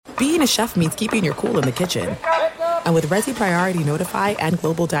being a chef means keeping your cool in the kitchen. And with Resi Priority Notify and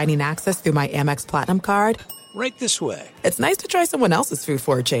Global Dining Access through my Amex Platinum card, right this way. It's nice to try someone else's food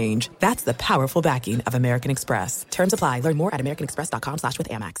for a change. That's the powerful backing of American Express. Terms apply. Learn more at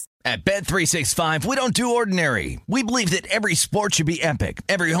americanexpress.com/withAmex. At Bet365, we don't do ordinary. We believe that every sport should be epic.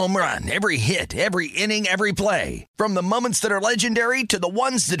 Every home run, every hit, every inning, every play. From the moments that are legendary to the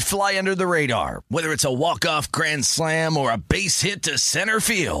ones that fly under the radar. Whether it's a walk-off grand slam or a base hit to center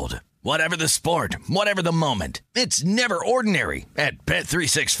field. Whatever the sport, whatever the moment, it's never ordinary at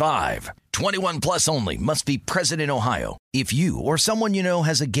Bet365. 21 plus only. Must be present in Ohio. If you or someone you know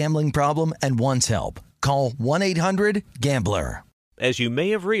has a gambling problem and wants help, call 1-800-GAMBLER. As you may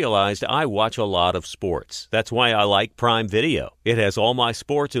have realized, I watch a lot of sports. That's why I like Prime Video. It has all my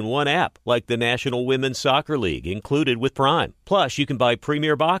sports in one app, like the National Women's Soccer League, included with Prime. Plus, you can buy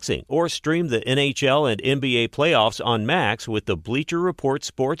Premier Boxing or stream the NHL and NBA playoffs on Max with the Bleacher Report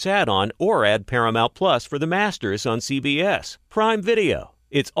Sports add-on, or add Paramount Plus for the Masters on CBS. Prime Video.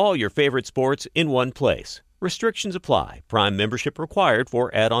 It's all your favorite sports in one place. Restrictions apply. Prime membership required for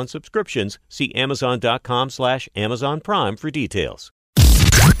add-on subscriptions. See Amazon.com/Amazon Prime for details.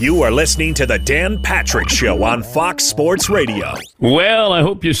 You are listening to the Dan Patrick Show on Fox Sports Radio. Well, I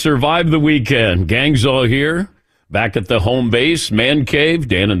hope you survived the weekend. Gang's all here. Back at the home base, Man Cave,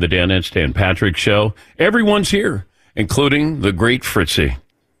 Dan and the Danettes, Dan Patrick Show. Everyone's here, including the great Fritzy.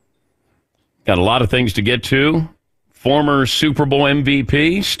 Got a lot of things to get to. Former Super Bowl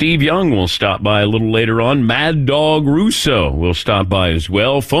MVP Steve Young will stop by a little later on. Mad Dog Russo will stop by as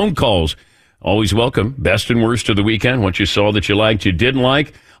well. Phone calls, always welcome. Best and worst of the weekend. What you saw that you liked, you didn't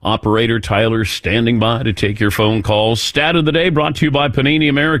like. Operator Tyler standing by to take your phone calls. Stat of the day brought to you by Panini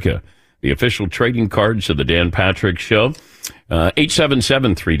America, the official trading cards of the Dan Patrick Show.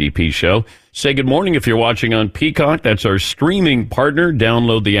 877-3DP Show. Say good morning if you're watching on Peacock. That's our streaming partner.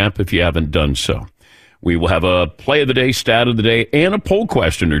 Download the app if you haven't done so. We will have a play of the day, stat of the day, and a poll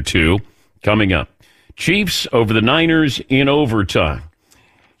question or two coming up. Chiefs over the Niners in overtime.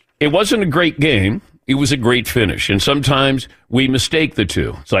 It wasn't a great game. It was a great finish. And sometimes we mistake the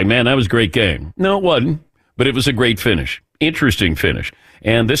two. It's like, man, that was a great game. No, it wasn't. But it was a great finish. Interesting finish.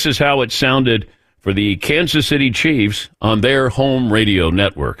 And this is how it sounded for the Kansas City Chiefs on their home radio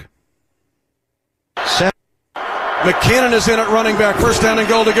network. McKinnon is in at running back. First down and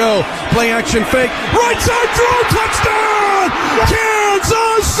goal to go. Play action fake. Right side throw. Touchdown!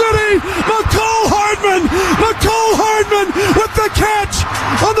 Kansas City! McCole Hardman with the catch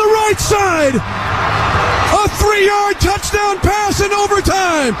on the right side. A 3-yard touchdown pass in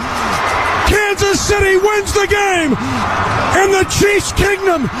overtime. Kansas City wins the game. And the Chiefs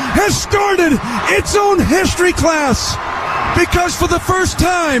Kingdom has started its own history class. Because for the first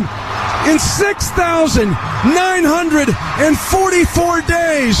time in 6,944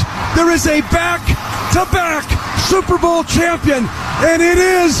 days, there is a back-to-back Super Bowl champion, and it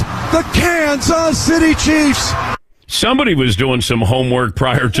is the Kansas City Chiefs. Somebody was doing some homework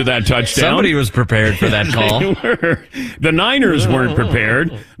prior to that touchdown. Somebody was prepared for that call. The Niners weren't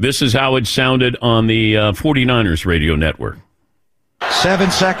prepared. This is how it sounded on the 49ers radio network. 7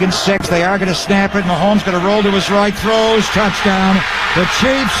 seconds, 6. They are going to snap it. Mahomes going to roll to his right, throws, touchdown. The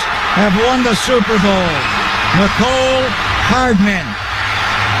Chiefs have won the Super Bowl. McCole Hardman.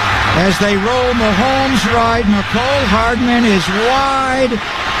 As they roll Mahomes right, McCole Hardman is wide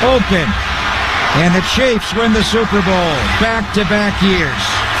open. And the Chiefs win the Super Bowl back-to-back years.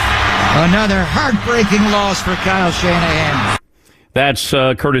 Another heartbreaking loss for Kyle Shanahan. That's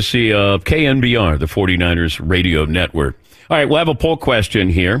courtesy of KNBR, the 49ers radio network. All right, we'll have a poll question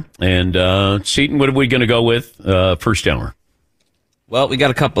here. And, Seton, what are we going to go with first hour? Well, we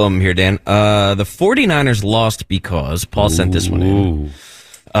got a couple of them here, Dan. The 49ers lost because Paul sent this one in.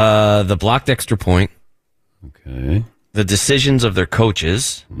 The blocked extra point. Okay. The decisions of their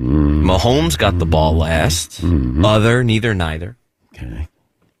coaches. Mahomes got the ball last. Other, neither, neither. Okay.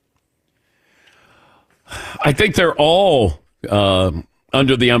 I think they're all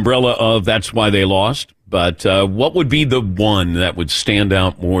under the umbrella of that's why they lost. But what would be the one that would stand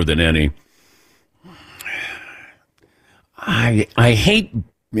out more than any? I hate,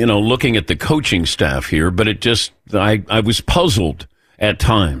 looking at the coaching staff here, but it just, I was puzzled at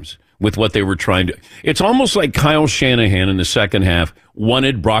times with what they were trying to. It's almost like Kyle Shanahan in the second half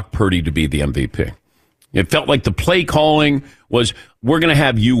wanted Brock Purdy to be the MVP. It felt like the play calling was, we're going to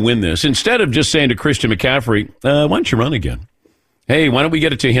have you win this. Instead of just saying to Christian McCaffrey, why don't you run again? Hey, why don't we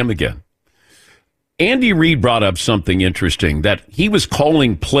get it to him again? Andy Reid brought up something interesting, that he was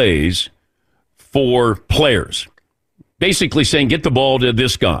calling plays for players. Basically saying, get the ball to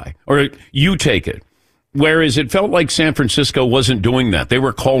this guy, or you take it. Whereas it felt like San Francisco wasn't doing that. They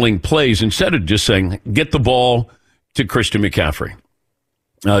were calling plays instead of just saying, get the ball to Christian McCaffrey.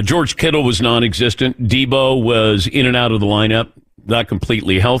 George Kittle was non-existent. Debo was in and out of the lineup, not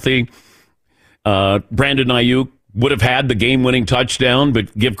completely healthy. Brandon Ayuk would have had the game-winning touchdown,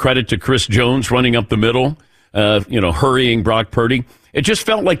 but give credit to Chris Jones running up the middle, hurrying Brock Purdy. It just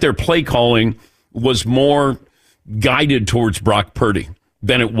felt like their play calling was more guided towards Brock Purdy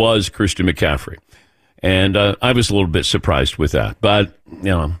than it was Christian McCaffrey. And I was a little bit surprised with that. But,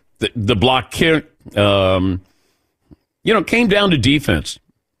 the block came down to defense.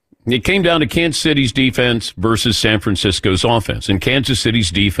 It came down to Kansas City's defense versus San Francisco's offense. And Kansas City's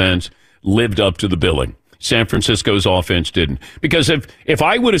defense lived up to the billing. San Francisco's offense didn't. Because if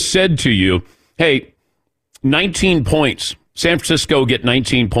I would have said to you, hey, 19 points, San Francisco get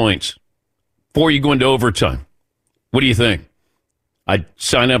 19 points before you go into overtime, what do you think? I'd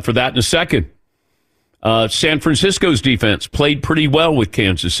sign up for that in a second. San Francisco's defense played pretty well with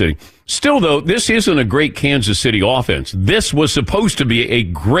Kansas City. Still, though, this isn't a great Kansas City offense. This was supposed to be a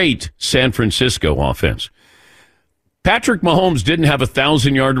great San Francisco offense. Patrick Mahomes didn't have a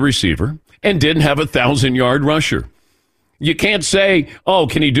 1,000-yard receiver and didn't have a 1,000-yard rusher. You can't say, oh,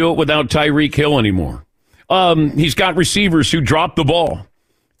 can he do it without Tyreek Hill anymore? He's got receivers who drop the ball.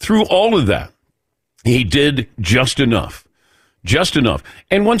 Through all of that, he did just enough. Just enough.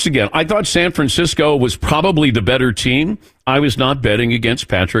 And once again, I thought San Francisco was probably the better team. I was not betting against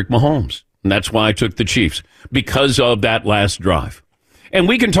Patrick Mahomes. And that's why I took the Chiefs, because of that last drive. And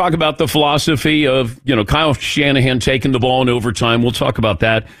we can talk about the philosophy of, Kyle Shanahan taking the ball in overtime. We'll talk about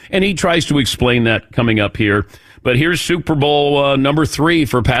that. And he tries to explain that coming up here. But here's Super Bowl number 3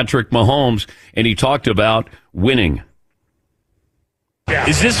 for Patrick Mahomes. And he talked about winning.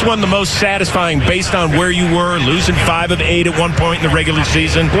 Is this one the most satisfying based on where you were, losing 5 of 8 at one point in the regular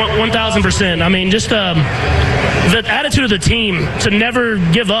season? 1,000%. I mean, just the attitude of the team to never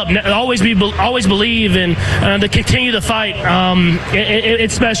give up, always believe, and to continue the fight.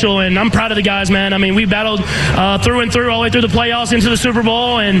 It's special, and I'm proud of the guys, man. I mean, we battled through and through, all the way through the playoffs into the Super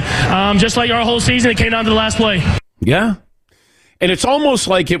Bowl, and just like our whole season, it came down to the last play. Yeah. And it's almost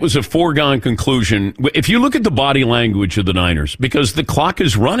like it was a foregone conclusion. If you look at the body language of the Niners, because the clock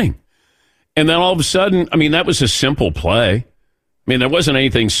is running. And then all of a sudden, I mean, that was a simple play. I mean, there wasn't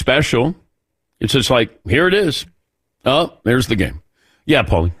anything special. It's just like, here it is. Oh, there's the game. Yeah,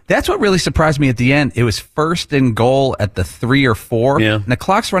 Paulie. That's what really surprised me at the end. It was 1st and goal at the 3 or 4. Yeah. And the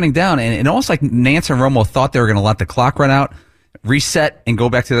clock's running down. And almost like Nance and Romo thought they were going to let the clock run out, reset, and go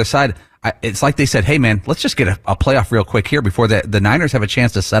back to the other side. It's like they said, hey, man, let's just get a playoff real quick here before the Niners have a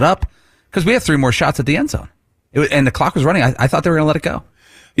chance to set up, because we have 3 more shots at the end zone. And the clock was running. I thought they were going to let it go.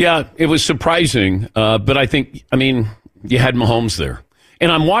 Yeah, it was surprising. But I think, you had Mahomes there.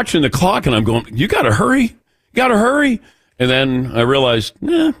 And I'm watching the clock, and I'm going, you got to hurry. You got to hurry. And then I realized,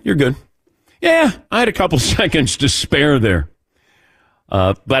 you're good. Yeah, I had a couple seconds to spare there.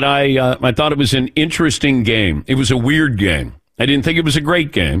 But I thought it was an interesting game. It was a weird game. I didn't think it was a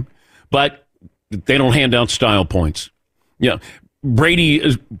great game. But they don't hand out style points. Yeah,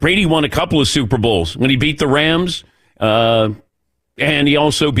 Brady won a couple of Super Bowls when he beat the Rams, and he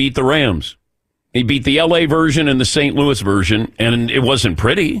also beat the Rams. He beat the L.A. version and the St. Louis version, and it wasn't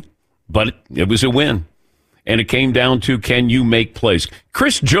pretty, but it was a win. And it came down to, can you make plays?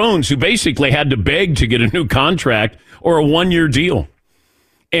 Chris Jones, who basically had to beg to get a new contract or a 1-year deal.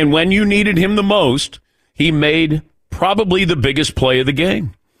 And when you needed him the most, he made probably the biggest play of the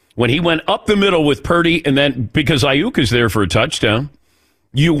game. When he went up the middle with Purdy, and then because Ayuk is there for a touchdown,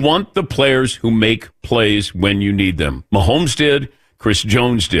 you want the players who make plays when you need them. Mahomes did. Chris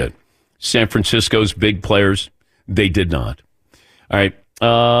Jones did. San Francisco's big players, they did not. All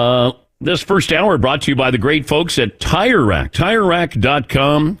right. This first hour brought to you by the great folks at Tire Rack.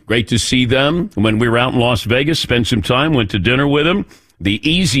 TireRack.com. Great to see them. When we were out in Las Vegas, spent some time, went to dinner with them. The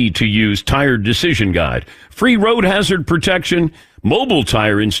easy-to-use tire decision guide. Free road hazard protection. Mobile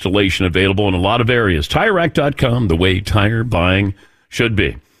tire installation available in a lot of areas. TireRack.com, the way tire buying should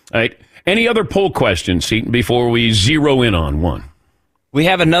be. All right. Any other poll questions, Seton, before we zero in on one? We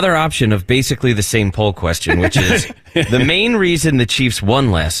have another option of basically the same poll question, which is the main reason the Chiefs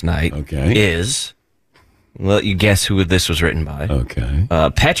won last night is, well, let you guess who this was written by. Okay.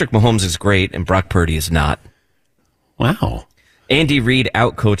 Patrick Mahomes is great and Brock Purdy is not. Wow. Andy Reid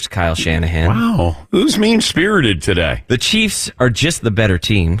outcoached Kyle Shanahan. Wow. Who's mean-spirited today? The Chiefs are just the better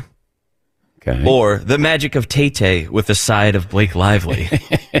team. Okay. Or the magic of Tay-Tay with the side of Blake Lively.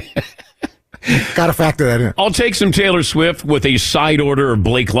 Got to factor that in. I'll take some Taylor Swift with a side order of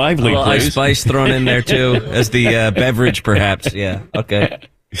Blake Lively, please. Ice Spice thrown in there, too, as the beverage, perhaps. Yeah, okay.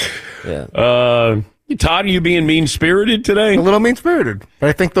 Yeah. Todd, are you being mean-spirited today? A little mean-spirited, but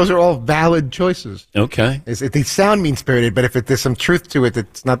I think those are all valid choices. Okay. They sound mean-spirited, but if there's some truth to it,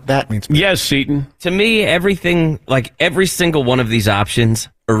 it's not that mean-spirited. Yes, Seton. To me, everything, like every single one of these options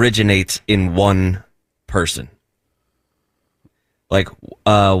originates in one person. Like,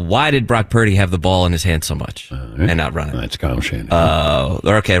 why did Brock Purdy have the ball in his hand so much and not run it? That's Kyle Shanahan.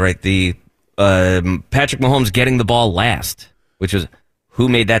 Okay, right. The Patrick Mahomes getting the ball last, which was... Who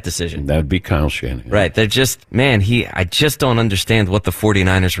made that decision? That would be Kyle Shanahan. Right. They're just, I just don't understand what the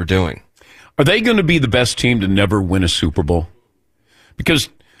 49ers were doing. Are they going to be the best team to never win a Super Bowl? Because,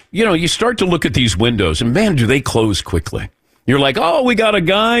 you start to look at these windows, and man, do they close quickly. You're like, oh, we got a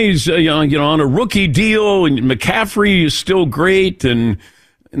guy who's, on a rookie deal, and McCaffrey is still great, and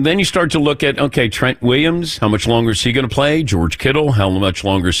then you start to look at, okay, Trent Williams, how much longer is he going to play? George Kittle, how much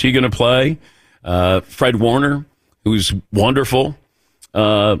longer is he going to play? Fred Warner, who's wonderful.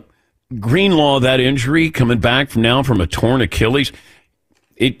 Greenlaw, that injury coming back from a torn Achilles,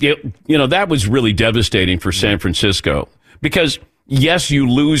 that was really devastating for San Francisco because yes, you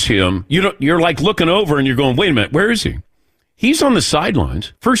lose him. You're like looking over and you're going, wait a minute, where is he? He's on the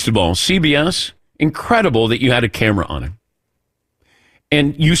sidelines. First of all, CBS, incredible that you had a camera on him.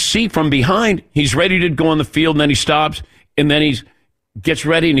 And you see from behind, he's ready to go on the field and then he stops and then he gets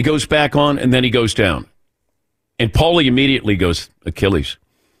ready and he goes back on and then he goes down. And Paulie immediately goes, Achilles.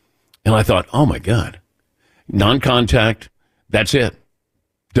 And I thought, oh, my God. Non-contact. That's it.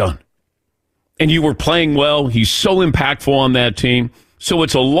 Done. And you were playing well. He's so impactful on that team. So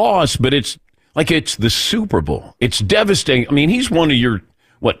it's a loss, but it's the Super Bowl. It's devastating. I mean, he's one of your,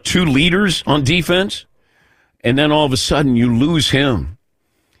 two leaders on defense? And then all of a sudden you lose him.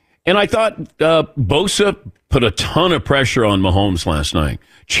 And I thought Bosa put a ton of pressure on Mahomes last night.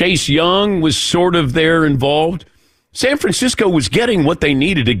 Chase Young was sort of there involved. San Francisco was getting what they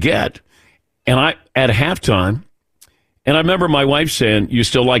needed to get. And at halftime, and I remember my wife saying, you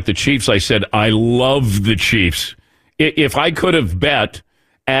still like the Chiefs? I said, I love the Chiefs. If I could have bet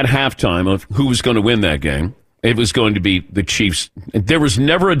at halftime of who was going to win that game, it was going to be the Chiefs. There was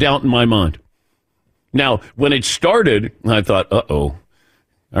never a doubt in my mind. Now, when it started, I thought, uh-oh.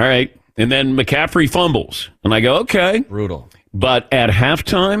 All right. And then McCaffrey fumbles. And I go, okay. Brutal. But at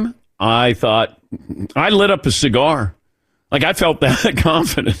halftime, I thought, I lit up a cigar. Like, I felt that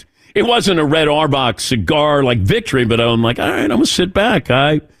confident. It wasn't a Red Auerbach cigar like victory, but I'm like, all right, I'm going to sit back.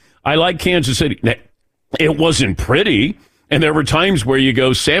 I like Kansas City. It wasn't pretty, and there were times where you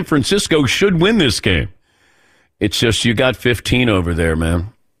go, San Francisco should win this game. It's just you got 15 over there,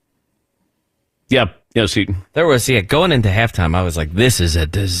 man. Yeah, Seton. There was, going into halftime, I was like, this is a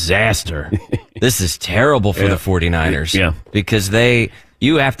disaster. This is terrible for the 49ers. Yeah. Because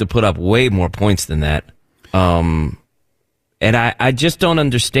you have to put up way more points than that. And I just don't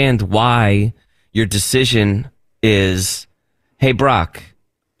understand why your decision is, hey, Brock,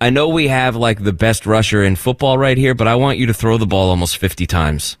 I know we have like the best rusher in football right here, but I want you to throw the ball almost 50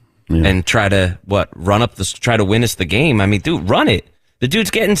 times and try to, try to win us the game. I mean, dude, run it. The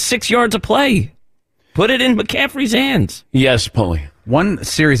dude's getting 6 yards of play. Put it in McCaffrey's hands. Yes, Paulie. One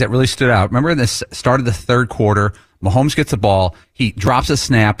series that really stood out. Remember in the start of the third quarter, Mahomes gets the ball, he drops a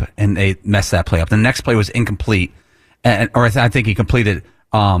snap, and they mess that play up. The next play was incomplete, I think he completed.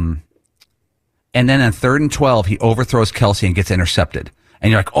 And then on 3rd and 12, he overthrows Kelsey and gets intercepted.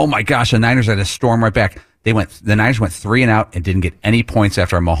 And you're like, oh my gosh, the Niners are going to storm right back. The Niners went 3 and out and didn't get any points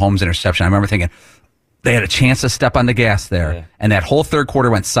after a Mahomes interception. I remember thinking, they had a chance to step on the gas there, and that whole third quarter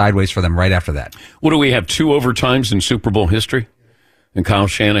went sideways for them right after that. What do we have, 2 overtimes in Super Bowl history? And Kyle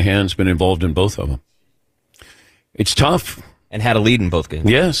Shanahan's been involved in both of them. It's tough. And had a lead in both games.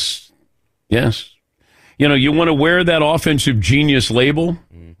 Yes. You want to wear that offensive genius label.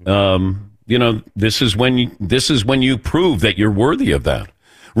 This is when you prove that you're worthy of that.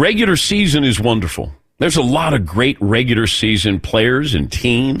 Regular season is wonderful. There's a lot of great regular season players and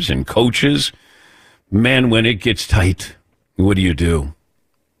teams and coaches. Man, when it gets tight, what do?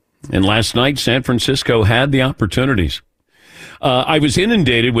 And last night, San Francisco had the opportunities. I was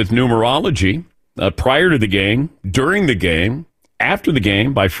inundated with numerology prior to the game, during the game, after the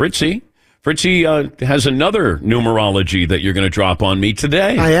game by Fritzy. Fritzy has another numerology that you're going to drop on me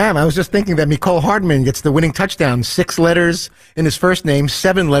today. I am. I was just thinking that Mecole Hardman gets the winning touchdown. 6 letters in his first name,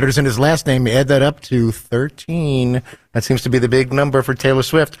 7 letters in his last name. Add that up to 13. That seems to be the big number for Taylor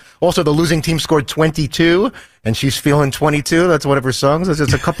Swift. Also, the losing team scored 22, and she's feeling 22. That's one of her songs. There's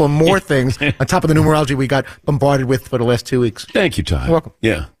just a couple more things on top of the numerology we got bombarded with for the last 2 weeks. Thank you, Todd. You're welcome.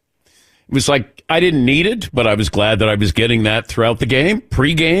 Yeah. It was like I didn't need it, but I was glad that I was getting that throughout the game.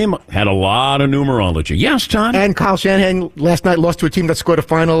 Pre-game, had a lot of numerology. Yes, Todd? And Kyle Shanahan last night lost to a team that scored a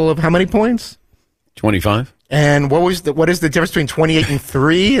final of how many points? 25. And what is the difference between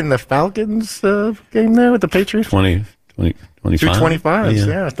 28-3 and the Falcons game there with the Patriots? 25. 2 25s,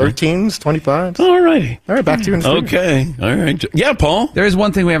 yeah. 13s, 25s. All righty. All right, back to you in studio. Okay. All right. Yeah, Paul. There is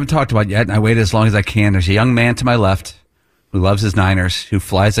one thing we haven't talked about yet, and I waited as long as I can. There's a young man to my left who loves his Niners, who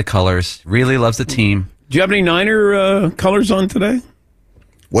flies the colors, really loves the team. Do you have any Niner colors on today?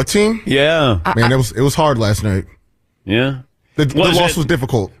 What team? Yeah. Man, it was hard last night. Yeah. The loss was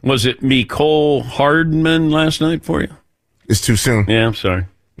difficult. Was it Mecole Hardman last night for you? It's too soon. Yeah, I'm sorry.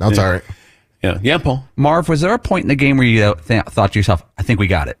 No, it's all right. Yeah. Yeah, Paul. Marv, was there a point in the game where you thought to yourself, I think we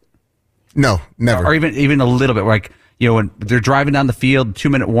got it? No, never. Or even a little bit, like, when they're driving down the field,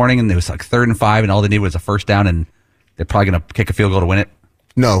 2-minute warning, and it was like 3rd and 5, and all they needed was a first down, and they're probably going to kick a field goal to win it?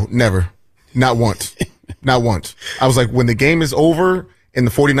 No, never. Not once. Not once. I was like, when the game is over and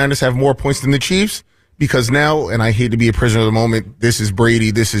the 49ers have more points than the Chiefs, because now, and I hate to be a prisoner of the moment, this is Brady,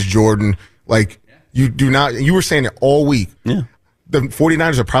 this is Jordan. Like, you were saying it all week. Yeah. The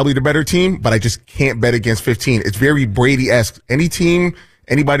 49ers are probably the better team, but I just can't bet against 15. It's very Brady-esque.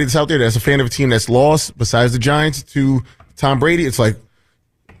 Anybody that's out there that's a fan of a team that's lost, besides the Giants, to Tom Brady, it's like,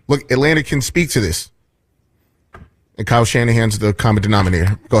 look, Atlanta can speak to this. And Kyle Shanahan's the common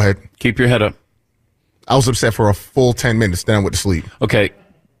denominator. Go ahead. Keep your head up. I was upset for a full 10 minutes, then I went to sleep. Okay.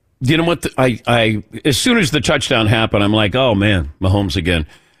 You know what? I as soon as the touchdown happened, I'm like, oh, man, Mahomes again.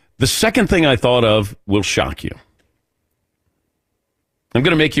 The second thing I thought of will shock you. I'm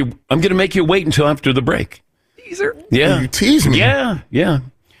going to make you wait until after the break. Teaser? Yeah. You tease me. Yeah.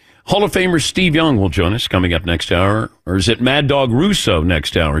 Hall of Famer Steve Young will join us coming up next hour. Or is it Mad Dog Russo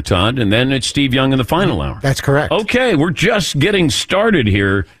next hour, Todd? And then it's Steve Young in the final hour. That's correct. Okay, we're just getting started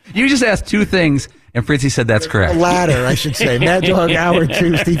here. You just asked two things, and Fritzy said that's correct. Ladder, I should say. Mad Dog Hour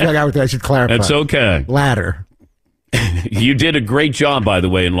 2, Steve Young Hour 3, I should clarify. That's okay. Ladder. You did a great job, by the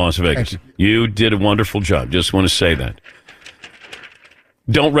way, in Las Vegas. You did a wonderful job. Just want to say that.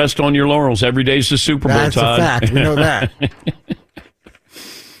 Don't rest on your laurels. Every day's the Super Bowl, That's Todd. That's a fact. We know that.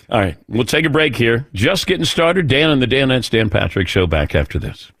 All right. We'll take a break here. Just getting started. Dan and the Danettes, Dan Patrick Show back after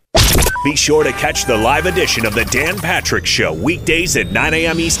this. Be sure to catch the live edition of the Dan Patrick Show weekdays at 9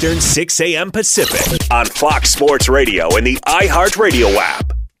 a.m. Eastern, 6 a.m. Pacific on Fox Sports Radio and the iHeartRadio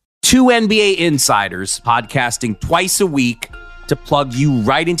app. 2 NBA insiders podcasting twice a week to plug you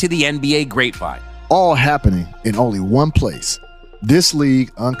right into the NBA grapevine. All happening in only one place. This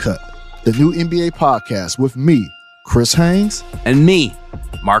League Uncut, the new NBA podcast with me, Chris Haynes, and me,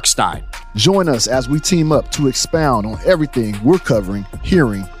 Mark Stein. Join us as we team up to expound on everything we're covering,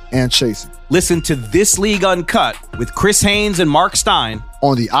 hearing, and chasing. Listen to This League Uncut with Chris Haynes and Mark Stein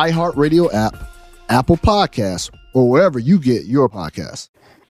on the iHeartRadio app, Apple Podcasts, or wherever you get your podcasts.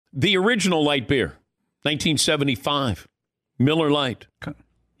 The original light beer, 1975, Miller Lite.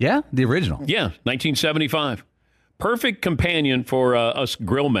 Yeah, the original. Yeah, 1975. Perfect companion for us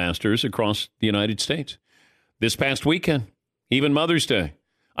grill masters across the United States. This past weekend, even Mother's Day,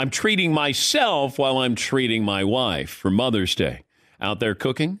 I'm treating myself while I'm treating my wife for Mother's Day. Out there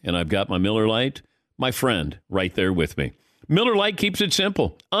cooking, and I've got my Miller Lite, my friend, right there with me. Miller Lite keeps it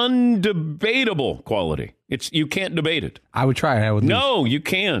simple. Undebatable quality. You can't debate it. I would try it. No, you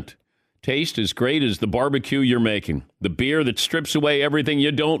can't. Taste as great as the barbecue you're making. The beer that strips away everything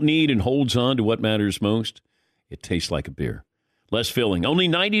you don't need and holds on to what matters most. It tastes like a beer. Less filling. Only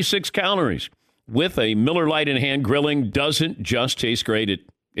 96 calories. With a Miller Lite in hand, grilling doesn't just taste great.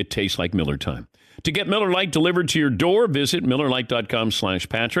 It tastes like Miller time. To get Miller Lite delivered to your door, visit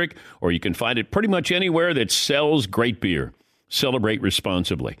MillerLite.com/Patrick, or you can find it pretty much anywhere that sells great beer. Celebrate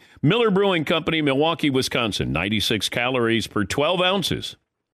responsibly. Miller Brewing Company, Milwaukee, Wisconsin. 96 calories per 12 ounces.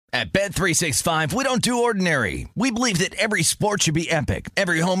 At Bet365, we don't do ordinary. We believe that every sport should be epic.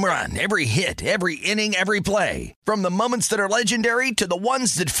 Every home run, every hit, every inning, every play. From the moments that are legendary to the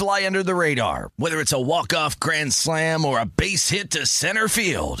ones that fly under the radar. Whether it's a walk-off grand slam or a base hit to center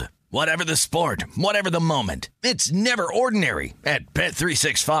field. Whatever the sport, whatever the moment, it's never ordinary at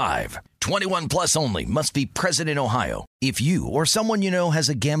Bet365. 21 plus only. Must be present in Ohio. If you or someone you know has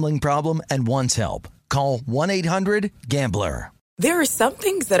a gambling problem and wants help, call 1-800-GAMBLER. There are some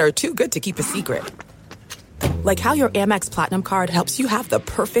things that are too good to keep a secret. Like how your Amex Platinum card helps you have the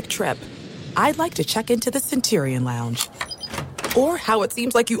perfect trip. I'd like to check into the Centurion Lounge. Or how it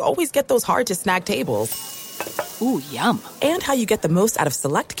seems like you always get those hard-to-snag tables. Ooh, yum. And how you get the most out of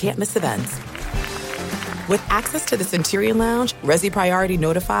select can't-miss events. With access to the Centurion Lounge, Resi Priority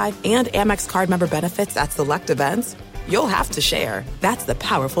Notified, and Amex card member benefits at select events, you'll have to share. That's the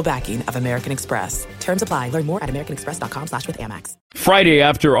powerful backing of American Express. Terms apply. Learn more at americanexpress.com/withAmex. Friday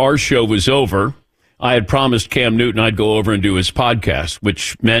after our show was over, I had promised Cam Newton I'd go over and do his podcast,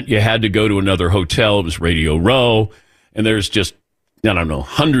 which meant you had to go to another hotel. It was Radio Row, and there's just, I don't know,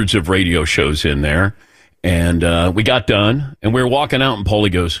 hundreds of radio shows in there. And we got done, and we were walking out, and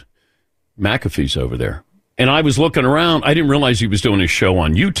Paulie goes, McAfee's over there. And I was looking around. I didn't realize he was doing his show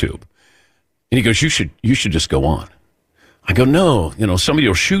on YouTube. And he goes, you should just go on. I go, no, somebody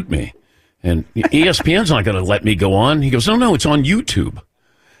will shoot me. And ESPN's not going to let me go on. He goes, no, it's on YouTube.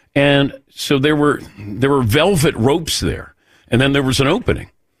 And so there were velvet ropes there. And then there was an opening.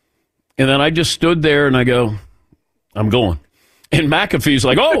 And then I just stood there and I go, I'm going. And McAfee's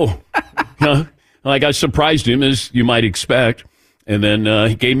like, oh, like I surprised him, as you might expect. And then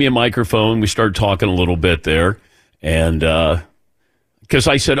he gave me a microphone. We started talking a little bit there. And because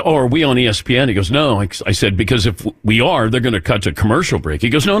I said, oh, are we on ESPN? He goes, no. I said, because if we are, they're going to cut to commercial break. He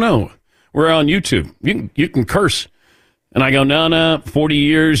goes, no, we're on YouTube. You can curse. And I go, no, 40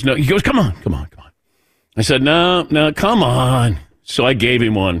 years. No. He goes, come on. I said, no, come on. So I gave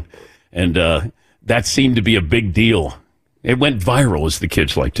him one. And that seemed to be a big deal. It went viral, as the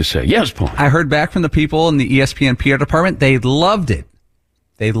kids like to say. Yes, Paul. I heard back from the people in the ESPN PR department. They loved it.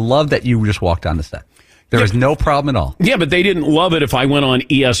 They loved that you just walked on the set. There was no problem at all. Yeah, but they didn't love it if I went on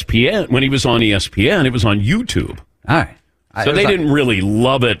ESPN. When he was on ESPN, it was on YouTube. All right. So they didn't really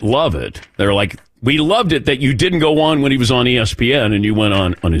love it. They're like, we loved it that you didn't go on when he was on ESPN and you went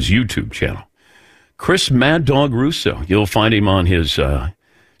on his YouTube channel. Chris Mad Dog Russo. You'll find him on his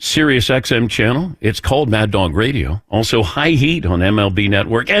Sirius XM channel. It's called Mad Dog Radio. Also High Heat on MLB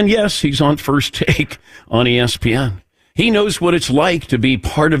Network. And yes, he's on First Take on ESPN. He knows what it's like to be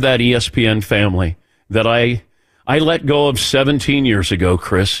part of that ESPN family that I let go of 17 years ago.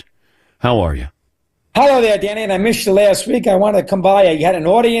 Chris, how are you? Hello there, Danny, and I missed you last week. I wanted to come by. You had an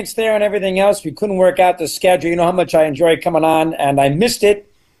audience there and everything else. We couldn't work out the schedule. You know how much I enjoy coming on, and I missed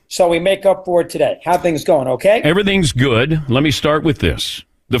it, so we make up for it today. How things going, okay? Everything's good. Let me start with this.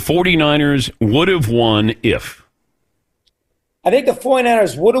 The 49ers would have won if? I think the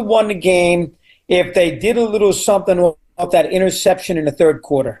 49ers would have won the game if they did a little something off that interception in the third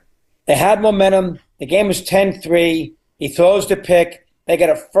quarter. They had momentum. The game was 10-3. He throws the pick. They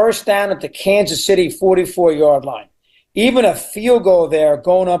get a first down at the Kansas City 44-yard line. Even a field goal there,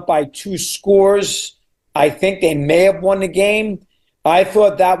 going up by 2 scores, I think they may have won the game. I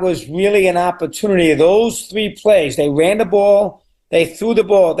thought that was really an opportunity. Those 3 plays, they ran the ball, they threw the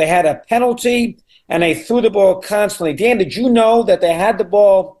ball, they had a penalty, and they threw the ball constantly. Dan, did you know that they had the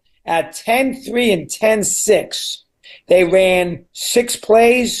ball at 10-3 and 10-6? They ran 6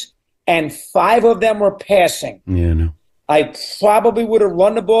 plays, and 5 of them were passing. Yeah, no. I probably would have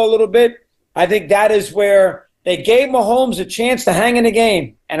run the ball a little bit. I think that is where they gave Mahomes a chance to hang in the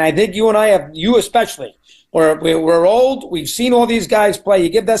game. And I think you and I have, you especially, we're old. We've seen all these guys play. You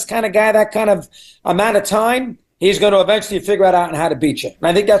give this kind of guy that kind of amount of time, he's going to eventually figure it out and how to beat you. And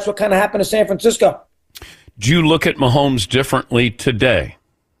I think that's what kind of happened to San Francisco. Do you look at Mahomes differently today?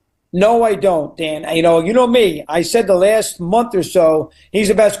 No, I don't, Dan. You know me. I said the last month or so, he's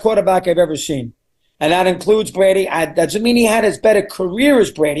the best quarterback I've ever seen. And that includes Brady. That doesn't mean he had as better career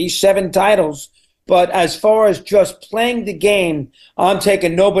as Brady, 7 titles. But as far as just playing the game, I'm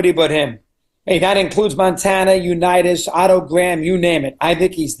taking nobody but him. Hey, that includes Montana, Unitas, Otto Graham, you name it. I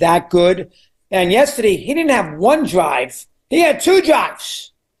think he's that good. And yesterday, he didn't have 1 drive. He had 2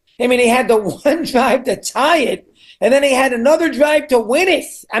 drives. I mean, he had the 1 drive to tie it, and then he had another drive to win it.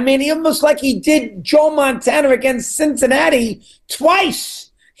 I mean, he almost like he did Joe Montana against Cincinnati twice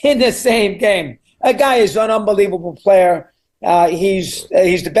in the same game. That guy is an unbelievable player. He's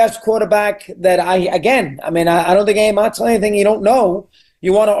the best quarterback that I don't think I'm telling anything you don't know.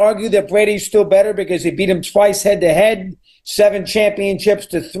 You want to argue that Brady's still better because he beat him twice head-to-head, 7 championships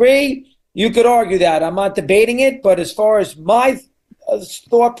to 3. You could argue that. I'm not debating it, but as far as my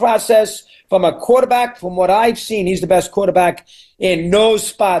thought process from a quarterback, from what I've seen, he's the best quarterback in those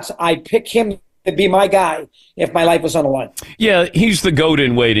spots. I pick him to be my guy if my life was on the line. Yeah, he's the GOAT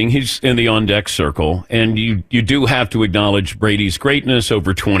in waiting. He's in the on-deck circle, and you do have to acknowledge Brady's greatness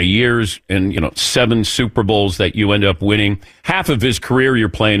over 20 years and, 7 Super Bowls that you end up winning. Half of his career you're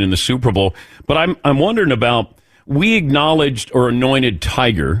playing in the Super Bowl. But I'm wondering about, we acknowledged or anointed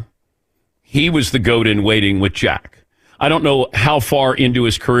Tiger. He was the GOAT in waiting with Jack. I don't know how far into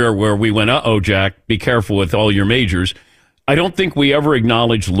his career where we went, uh-oh, Jack, be careful with all your majors. I don't think we ever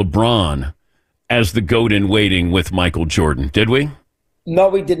acknowledged LeBron as the GOAT in waiting with Michael Jordan, did we? No,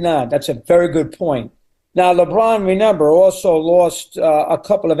 we did not. That's a very good point. Now, LeBron, remember, also lost a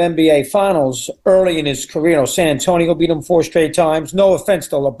couple of NBA finals early in his career. San Antonio beat him 4 straight times. No offense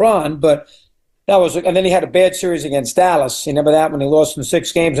to LeBron, but that was, and then he had a bad series against Dallas. You remember that when he lost in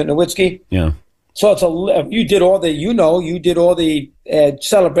 6 games at Nowitzki? Yeah. So you did all the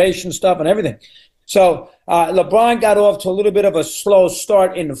celebration stuff and everything. So LeBron got off to a little bit of a slow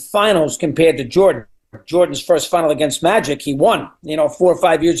start in the finals compared to Jordan. Jordan's first final against Magic, he won, 4 or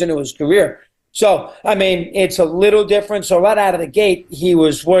 5 years into his career. So, I mean, it's a little different. So right out of the gate, he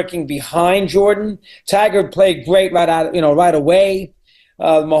was working behind Jordan. Tiger played great right away.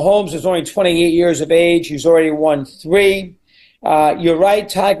 Mahomes is only 28 years of age. He's already won 3. You're right,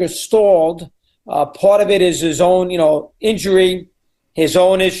 Tiger stalled. Part of it is his own, injury, his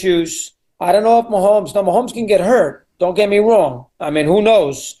own issues. I don't know if Mahomes can get hurt. Don't get me wrong. I mean, who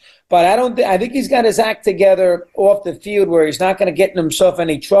knows? But I think he's got his act together off the field where he's not going to get himself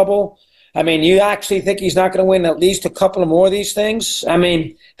any trouble. I mean, you actually think he's not going to win at least a couple of more of these things? I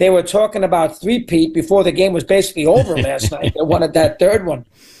mean, they were talking about three-peat before the game was basically over last night. They wanted that third one.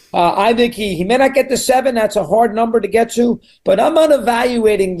 I think he may not get to 7. That's a hard number to get to. But I'm not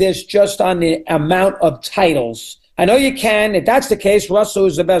evaluating this just on the amount of titles. I know you can. If that's the case, Russell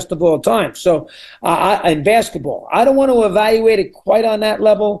is the best of all time. So in basketball, I don't want to evaluate it quite on that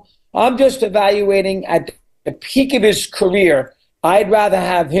level. I'm just evaluating at the peak of his career. I'd rather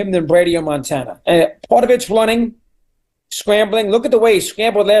have him than Brady or Montana. Part of it's running, scrambling. Look at the way he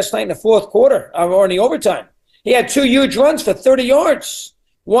scrambled last night in the fourth quarter or in the overtime. He had 2 huge runs for 30 yards.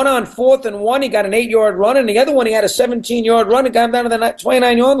 One on 4th and 1, he got an 8-yard run, and the other one he had a 17-yard run and got him down to the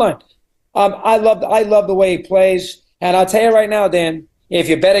 29-yard line. I love the way he plays, and I'll tell you right now, Dan, if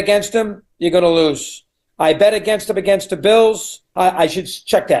you bet against him, you're going to lose. I bet against him against the Bills. I should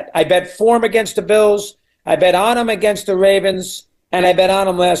check that. I bet for him against the Bills. I bet on him against the Ravens, and I bet on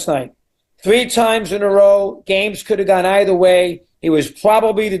him last night. 3 times in a row, games could have gone either way. He was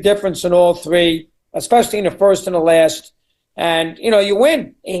probably the difference in all 3, especially in the first and the last. And, you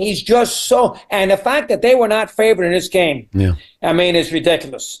win. And he's just so – and the fact that they were not favored in this game, I mean, it's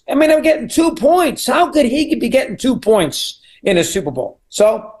ridiculous. I mean, they're getting 2 points. How could he be getting 2 points in a Super Bowl?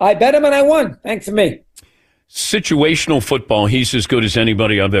 So I bet him and I won. Thanks for me. Situational football, he's as good as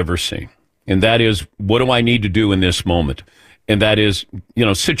anybody I've ever seen. And that is, what do I need to do in this moment? And that is,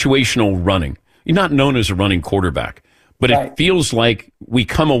 situational running. You're not known as a running quarterback. But it feels like we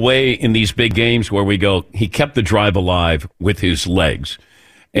come away in these big games where we go, he kept the drive alive with his legs.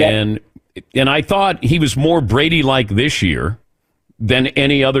 And I thought he was more Brady-like this year than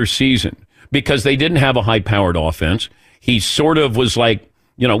any other season because they didn't have a high-powered offense. He sort of was like,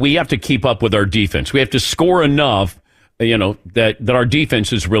 we have to keep up with our defense. We have to score enough, that our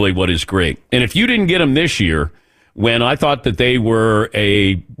defense is really what is great. And if you didn't get him this year, when I thought that they were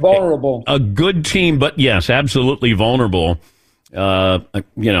vulnerable, a good team, but yes, absolutely vulnerable. I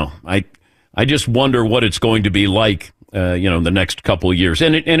just wonder what it's going to be like, the next couple of years.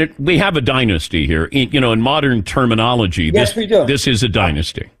 And we have a dynasty here. In modern terminology, yes, we do. This is a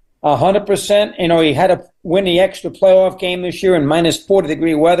dynasty. 100%. He had to win the extra playoff game this year in minus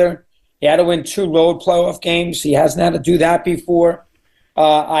 40-degree weather. He had to win 2 road playoff games. He hasn't had to do that before.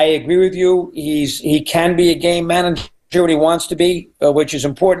 I agree with you. He can be a game manager when he wants to be, which is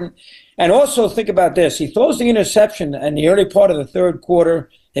important. And also think about this. He throws the interception in the early part of the third quarter.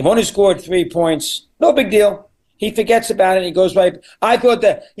 They've only scored 3 points. No big deal. He forgets about it and he goes right. I thought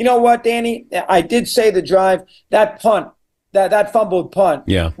that, you know what, Danny? I did say the drive, that punt, that fumbled punt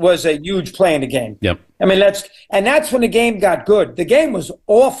was a huge play in the game. Yep. I mean, that's when the game got good. The game was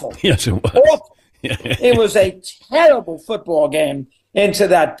awful. Yes, it was. Awful. It was a terrible football game into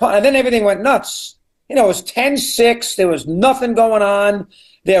that punt. And then everything went nuts. It was 10-6. There was nothing going on.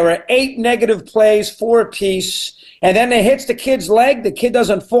 There were 8 negative plays, 4 apiece. And then it hits the kid's leg. The kid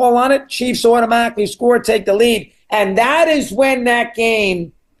doesn't fall on it. Chiefs automatically score, take the lead. And that is when that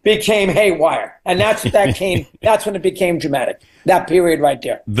game became haywire. And that's when it became dramatic. That period right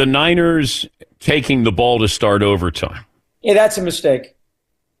there. The Niners taking the ball to start overtime. Yeah, that's a mistake.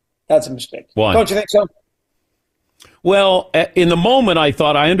 That's a mistake. Why? Don't you think so? Well, in the moment, I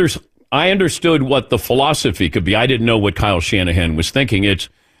thought I understood what the philosophy could be. I didn't know what Kyle Shanahan was thinking. It's,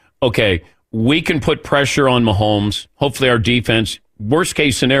 okay, we can put pressure on Mahomes. Hopefully our defense, worst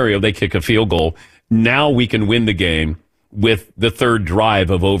case scenario, they kick a field goal. Now we can win the game with the third drive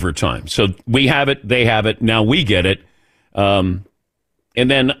of overtime. So we have it, they have it, now we get it. But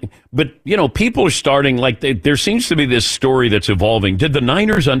people are starting, there seems to be this story that's evolving. Did the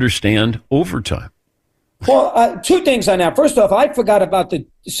Niners understand overtime? Well, 2 things on that. First off, I forgot about the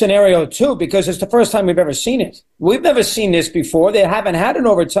scenario, too, because it's the first time we've ever seen it. We've never seen this before. They haven't had an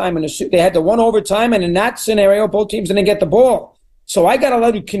overtime. They had the one overtime, and in that scenario, both teams didn't get the ball. So I got a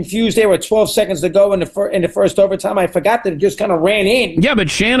little confused there with 12 seconds to go in the first overtime. I forgot that it just kind of ran in. Yeah, but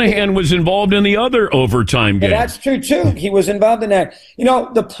Shanahan was involved in the other overtime game. Yeah, that's true, too. He was involved in that.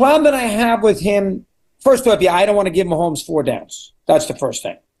 The problem that I have with him, first off, I don't want to give Mahomes 4 downs. That's the first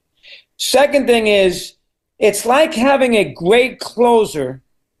thing. Second thing is, it's like having a great closer.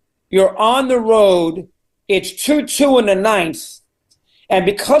 You're on the road. It's 2-2 in the ninth. And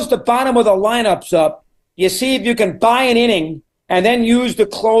because the bottom of the lineup's up, you see if you can buy an inning and then use the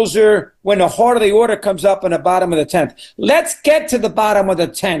closer when the heart of the order comes up in the bottom of the 10th. Let's get to the bottom of the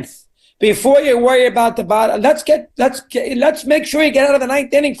 10th before you worry about the bottom. Let's make sure you get out of the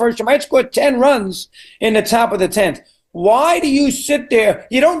ninth inning first. You might score 10 runs in the top of the 10th. Why do you sit there?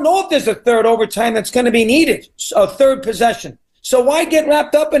 You don't know if there's a third overtime that's going to be needed, a third possession. So why get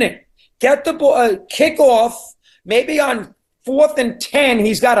wrapped up in it? Get the ball, kick off. Maybe on 4th and 10,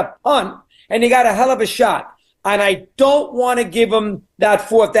 he's got a punt, and he got a hell of a shot. And I don't want to give him that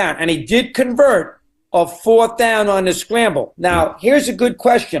 4th down. And he did convert a 4th down on the scramble. Now, here's a good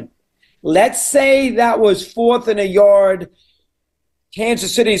question. Let's say that was 4th and a yard,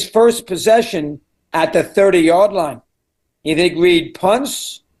 Kansas City's first possession at the 30-yard line. You think Reed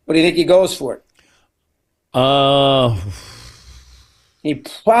punts, or do you think he goes for it? He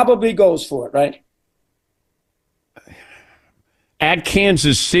probably goes for it, right? At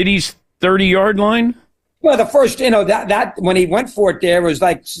Kansas City's 30-yard line? Well, the first, that when he went for it there, it was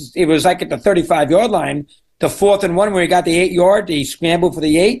like at the 35-yard line. The 4th and 1 where he got the 8-yard, he scrambled for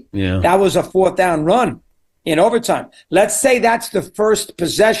the 8. Yeah. That was a 4th down run in overtime. Let's say that's the first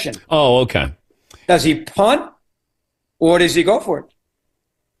possession. Oh, okay. Does he punt or does he go for it?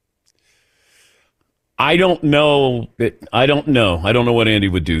 I don't know. I don't know what Andy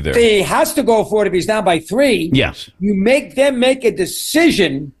would do there. He has to go for it if he's down by 3. Yes. You make them make a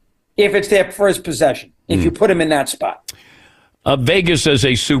decision if it's their first possession, if you put him in that spot. Vegas as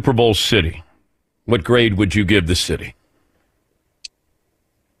a Super Bowl city, what grade would you give the city?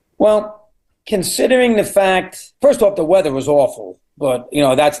 Well, considering the fact, first off, the weather was awful, but,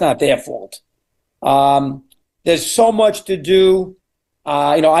 that's not their fault. There's so much to do.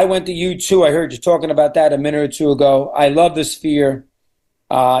 I went to U2. I heard you talking about that a minute or two ago. I love the Sphere.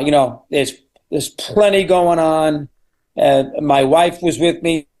 There's plenty going on. My wife was with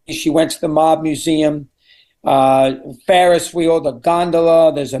me. She went to the Mob Museum. Ferris wheel, the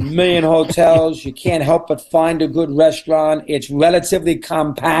gondola. There's a million hotels. You can't help but find a good restaurant. It's relatively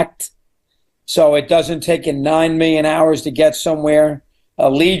compact, so it doesn't take you 9 million hours to get somewhere.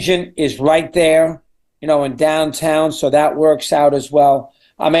 Allegiant is right there, in downtown, so that works out as well.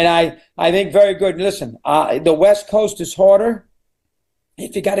 I mean, I think very good. Listen, the West Coast is harder.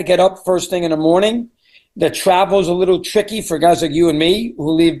 If you got to get up first thing in the morning, the travel's a little tricky for guys like you and me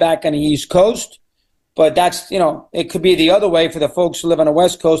who live back on the East Coast. But that's, it could be the other way for the folks who live on the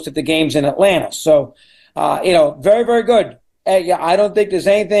West Coast if the game's in Atlanta. So, very, very good. I don't think there's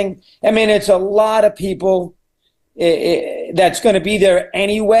anything. I mean, it's a lot of people that's going to be there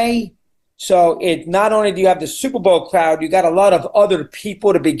anyway. So not only do you have the Super Bowl crowd, you got a lot of other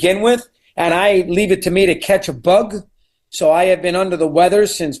people to begin with. And I leave it to me to catch a bug. So I have been under the weather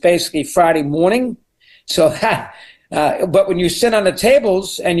since basically Friday morning. So that, but when you sit on the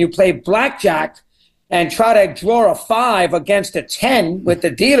tables and you play blackjack and try to draw a 5 against a 10 with the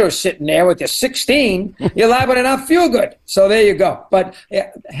dealer sitting there with the 16, you're liable to not feel good. So there you go. But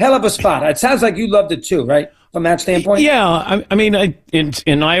hell of a spot. It sounds like you loved it too, right? From that standpoint? Yeah. I mean,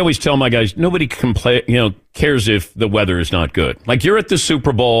 I always tell my guys, nobody cares if the weather is not good. Like, you're at the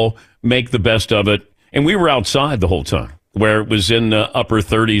Super Bowl, make the best of it. And we were outside the whole time, where it was in the upper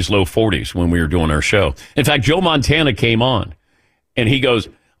 30s, low 40s when we were doing our show. In fact, Joe Montana came on, and he goes,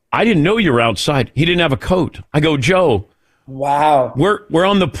 I didn't know you were outside. He didn't have a coat. I go, Joe. Wow. We're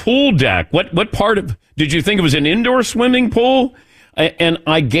on the pool deck. What part of, did you think it was an indoor swimming pool? And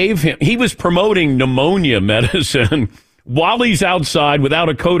I gave him, he was promoting pneumonia medicine while he's outside without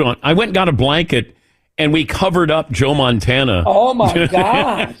a coat on. I went and got a blanket, and we covered up Joe Montana. Oh, my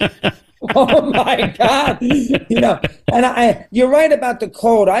God. Oh, my God. And you're right about the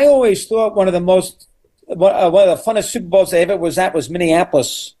cold. I always thought one of the funnest Super Bowls I ever was at was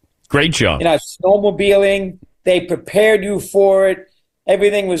Minneapolis. Great job. Snowmobiling. They prepared you for it.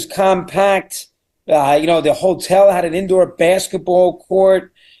 Everything was compact. The hotel had an indoor basketball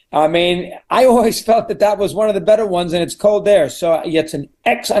court. I mean, I always felt that was one of the better ones, and it's cold there. So it's an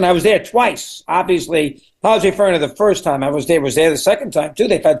and I was there twice. Obviously, I was referring to the first time I was there the second time, too.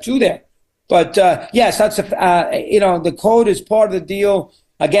 They've had 2 there. But, yes, that's the cold is part of the deal.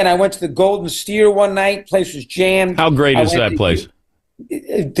 Again, I went to the Golden Steer one night. Place was jammed. How great is that place?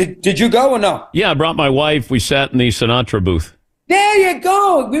 Did you go or no? Yeah, I brought my wife. We sat in the Sinatra booth. There you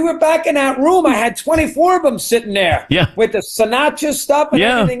go. We were back in that room. I had 24 of them sitting there. Yeah. With the Sinatra stuff and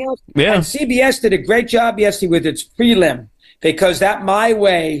everything else. Yeah. And CBS did a great job yesterday with its prelim because that My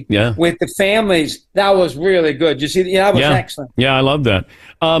Way with the families, that was really good. You see, that was excellent. Yeah, I love that.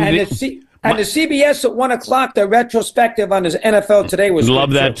 And the CBS at 1 o'clock, the retrospective on his NFL Today was love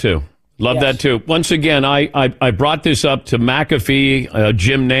good that too. Love that too. Once again, I brought this up to McAfee,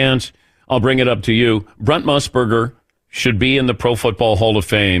 Jim Nantz. I'll bring it up to you. Brent Musburger should be in the Pro Football Hall of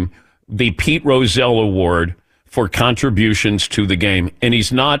Fame, the Pete Rozelle Award for contributions to the game, and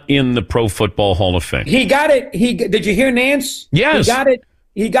he's not in the Pro Football Hall of Fame. He got it. Did you hear Nance? Yes. He got it.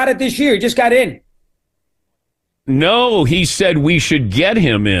 He got it this year. He just got in. No, he said we should get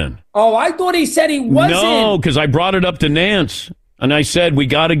him in. Oh, I thought he said he wasn't. No, because I brought it up to Nance, and I said we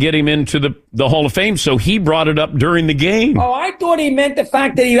got to get him into the Hall of Fame, so he brought it up during the game. Oh, I thought he meant the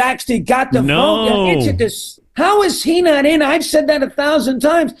fact that he actually got the vote. No. How is he not in? I've said that 1,000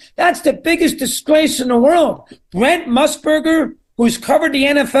 times. That's the biggest disgrace in the world. Brent Musburger, who's covered the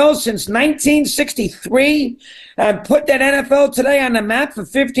NFL since 1963 and put that NFL Today on the map for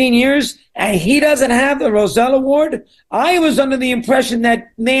 15 years, and he doesn't have the Rozelle Award? I was under the impression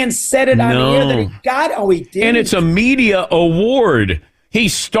that man said it on the air that he got. Oh, he did. And it's a media award. He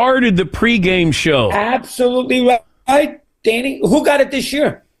started the pregame show. Absolutely right, Danny. Who got it this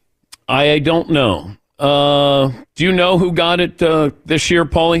year? I don't know. Do you know who got it this year,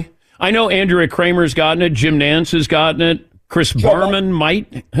 Paulie? I know Andrea Kramer's gotten it. Jim Nantz has gotten it. Chris Berman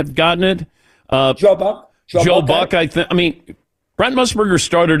might have gotten it. Joe Buck. Joe Buck, I think. I mean, Brent Musburger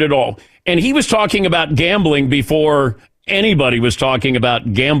started it all. And he was talking about gambling before anybody was talking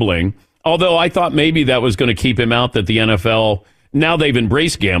about gambling. Although I thought maybe that was going to keep him out, that the NFL, now they've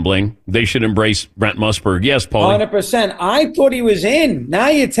embraced gambling, they should embrace Brent Musburger. Yes, Paulie? 100%. I thought he was in. Now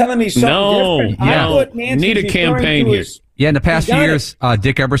you're telling me something different. I thought Nance need was a campaign referring to here. his- Yeah, in the past few years,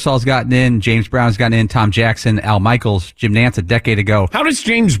 Dick Ebersol's gotten in, James Brown's gotten in, Tom Jackson, Al Michaels, Jim Nantz a decade ago. How does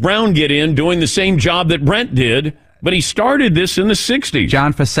James Brown get in doing the same job that Brent did, but he started this in the 60s?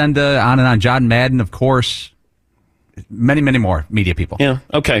 John Facenda, on and on. John Madden, of course. Many, many more media people. Yeah,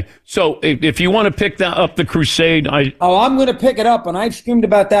 okay. So if you want to pick up the crusade, I'm going to pick it up, and I've screamed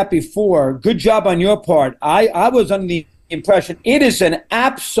about that before. Good job on your part. I was under the impression it is an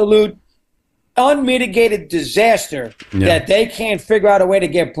absolute unmitigated disaster that they can't figure out a way to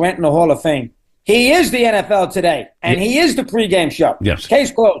get Brent in the Hall of Fame. He is the NFL Today, and he is the pregame show. Yes.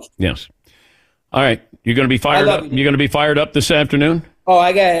 Case closed. Yes. All right. You're going to be fired up. You're going to be fired up this afternoon? Oh,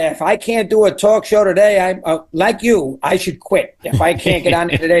 if I can't do a talk show today, I'm like you, I should quit. If I can't get on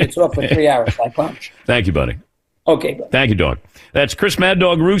today to talk for 3 hours, I promise. Thank you, buddy. Okay, buddy. Thank you, Dog. That's Chris Mad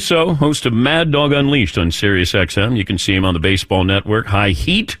Dog Russo, host of Mad Dog Unleashed on Sirius XM. You can see him on the Baseball Network, High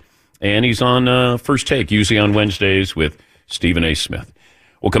Heat, and he's on First Take, usually on Wednesdays with Stephen A. Smith.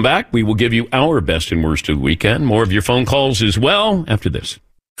 We'll come back. We will give you our best and worst of the weekend. More of your phone calls as well after this.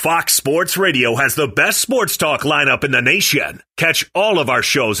 Fox Sports Radio has the best sports talk lineup in the nation. Catch all of our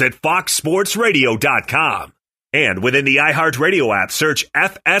shows at foxsportsradio.com. And within the iHeartRadio app, search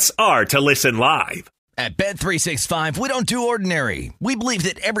FSR to listen live. At Bet365, we don't do ordinary. We believe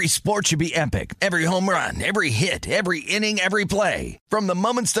that every sport should be epic. Every home run, every hit, every inning, every play. From the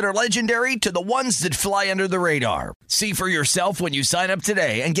moments that are legendary to the ones that fly under the radar. See for yourself when you sign up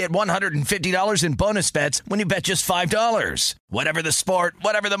today and get $150 in bonus bets when you bet just $5. Whatever the sport,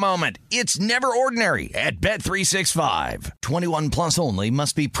 whatever the moment, it's never ordinary at Bet365. 21 plus only.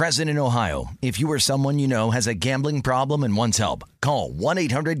 Must be present in Ohio. If you or someone you know has a gambling problem and wants help, call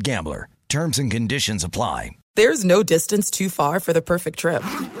 1-800-GAMBLER. Terms and conditions apply. There's no distance too far for the perfect trip.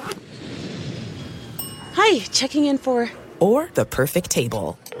 Hi, checking in for... Or the perfect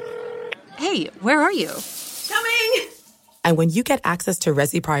table. Hey, where are you? Coming! And when you get access to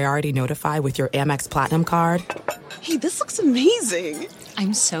Resi Priority Notify with your Amex Platinum card... Hey, this looks amazing.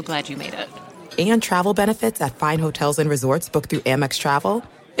 I'm so glad you made it. And travel benefits at fine hotels and resorts booked through Amex Travel,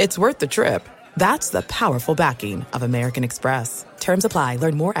 it's worth the trip. That's the powerful backing of American Express. Terms apply.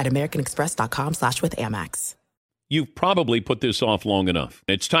 Learn more at americanexpress.com/withAmex. You've probably put this off long enough.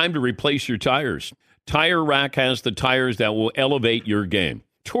 It's time to replace your tires. Tire Rack has the tires that will elevate your game.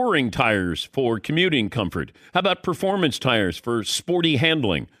 Touring tires for commuting comfort. How about performance tires for sporty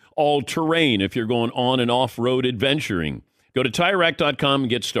handling? All-terrain if you're going on and off-road adventuring. Go to TireRack.com and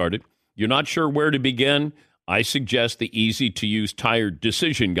get started. You're not sure where to begin? I suggest the easy-to-use tire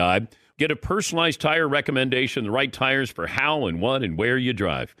decision guide. Get a personalized tire recommendation, the right tires for how and what and where you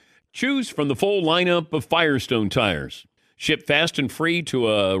drive. Choose from the full lineup of Firestone tires. Ship fast and free to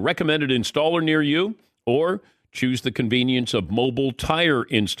a recommended installer near you, or choose the convenience of mobile tire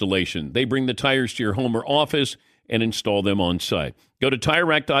installation. They bring the tires to your home or office, and install them on site. Go to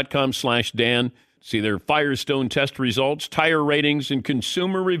TireRack.com/Dan. See their Firestone test results, tire ratings, and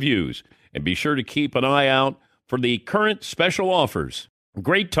consumer reviews. And be sure to keep an eye out for the current special offers.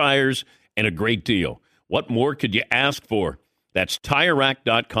 Great tires and a great deal. What more could you ask for? That's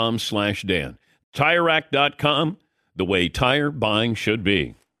TireRack.com/Dan. TireRack.com, the way tire buying should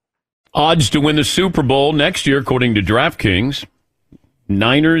be. Odds to win the Super Bowl next year, according to DraftKings.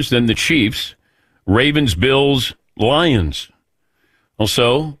 Niners, then the Chiefs. Ravens, Bills, Lions.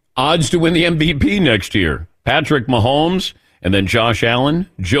 Also, odds to win the MVP next year. Patrick Mahomes, and then Josh Allen,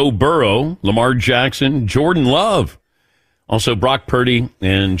 Joe Burrow, Lamar Jackson, Jordan Love. Also, Brock Purdy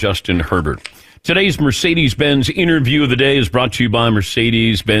and Justin Herbert. Today's Mercedes-Benz interview of the day is brought to you by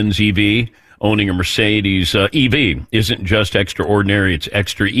Mercedes-Benz EV. Owning a Mercedes EV isn't just extraordinary, it's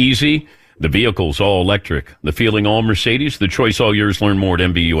extra easy. The vehicle's all electric. The feeling all Mercedes, the choice all yours. Learn more at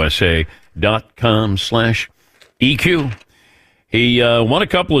MBUSA.com/EQ. He won a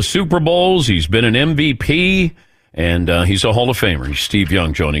couple of Super Bowls. He's been an MVP, and he's a Hall of Famer. He's Steve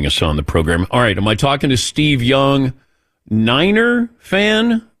Young joining us on the program. All right, am I talking to Steve Young, Niner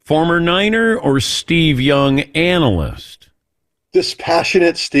fan, former Niner, or Steve Young analyst?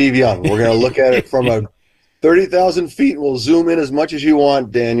 Dispassionate Steve Young. We're going to look at it from a 30,000 feet. We'll zoom in as much as you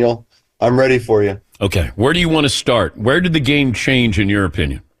want, Daniel. I'm ready for you. Okay, where do you want to start? Where did the game change, in your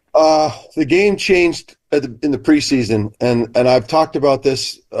opinion? The game changed in the preseason, and I've talked about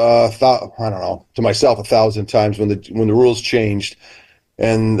this. I don't know, to myself 1,000 times when the rules changed,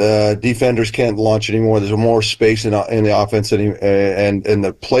 and defenders can't launch anymore. There's more space in the offense, and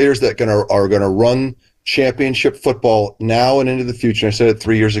the players that are going to run championship football now and into the future. I said it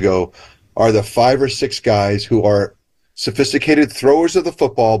 3 years ago. Are the 5 or 6 guys who are sophisticated throwers of the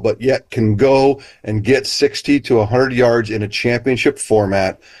football, but yet can go and get 60 to 100 yards in a championship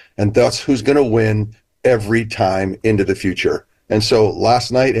format, and that's who's going to win every time into the future. And so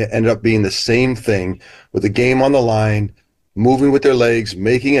last night it ended up being the same thing with the game on the line, moving with their legs,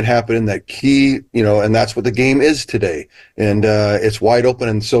 making it happen in that key, and that's what the game is today. And it's wide open.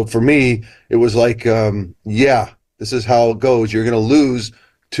 And so for me, it was like, this is how it goes. You're going to lose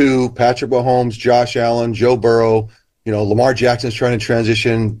to Patrick Mahomes, Josh Allen, Joe Burrow. Lamar Jackson's trying to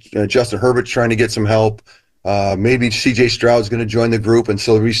transition. Justin Herbert's trying to get some help. Maybe C.J. Stroud's going to join the group. And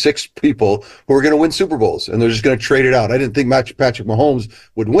so there'll be 6 people who are going to win Super Bowls, and they're just going to trade it out. I didn't think Patrick Mahomes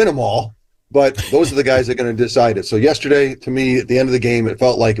would win them all, but those are the guys that are going to decide it. So yesterday, to me, at the end of the game, it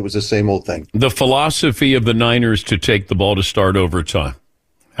felt like it was the same old thing. The philosophy of the Niners to take the ball to start overtime,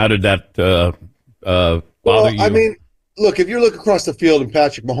 how did that bother you? I mean, look, if you look across the field and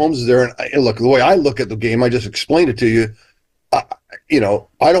Patrick Mahomes is there, and look, the way I look at the game, I just explained it to you. I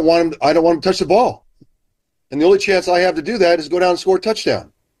don't want him to touch the ball, and the only chance I have to do that is go down and score a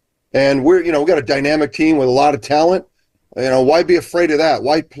touchdown. And we got a dynamic team with a lot of talent. Why be afraid of that?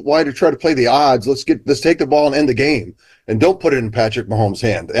 Why to try to play the odds? Let's take the ball and end the game, and don't put it in Patrick Mahomes'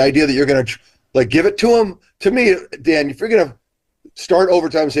 hand. The idea that you're going to give it to him, to me, Dan, if you're going to start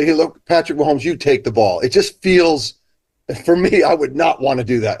overtime and say, hey, look, Patrick Mahomes, you take the ball. It just feels. For me, I would not want to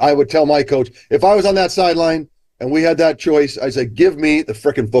do that. I would tell my coach, if I was on that sideline and we had that choice, I'd say, give me the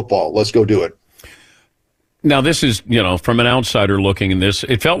frickin' football. Let's go do it. Now, this is, from an outsider looking in this,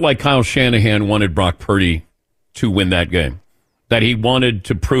 it felt like Kyle Shanahan wanted Brock Purdy to win that game, that he wanted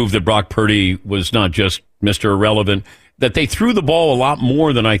to prove that Brock Purdy was not just Mr. Irrelevant, that they threw the ball a lot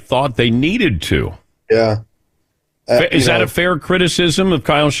more than I thought they needed to. Yeah. Is that a fair criticism of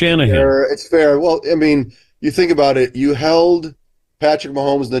Kyle Shanahan? It's fair. Well, I mean, you think about it, you held Patrick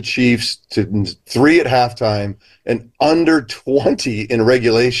Mahomes and the Chiefs to 3 at halftime and under 20 in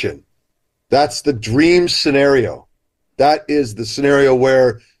regulation. That's the dream scenario. That is the scenario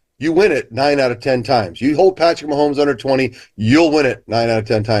where you win it 9 out of 10 times. You hold Patrick Mahomes under 20, you'll win it 9 out of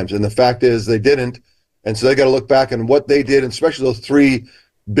 10 times. And the fact is they didn't. And so they got to look back on what they did, and especially those 3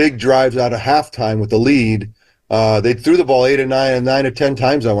 big drives out of halftime with the lead. They threw the ball 8 and 9 and 9 or 10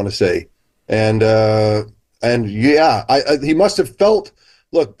 times, I want to say. And yeah, he must have felt.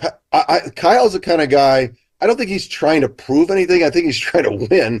 Look, Kyle's the kind of guy. I don't think he's trying to prove anything. I think he's trying to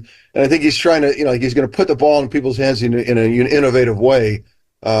win, and I think he's trying to, he's going to put the ball in people's hands in an innovative way.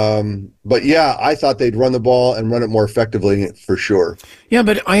 But yeah, I thought they'd run the ball and run it more effectively for sure. Yeah,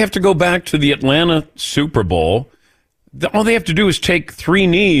 but I have to go back to the Atlanta Super Bowl. All they have to do is take 3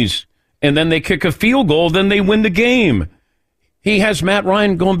 knees, and then they kick a field goal, then they win the game. He has Matt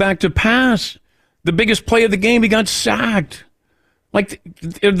Ryan going back to pass. The biggest play of the game, he got sacked.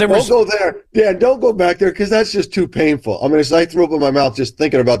 Don't go there. Yeah, don't go back there, because that's just too painful. I mean, I threw up in my mouth just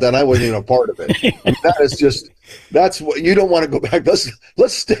thinking about that, and I wasn't even a part of it. And that's what you don't want to go back.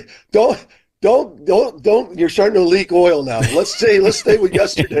 Let's stay. Don't. You're starting to leak oil now. Let's stay with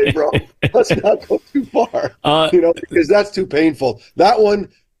yesterday, bro. Let's not go too far. Because that's too painful. That one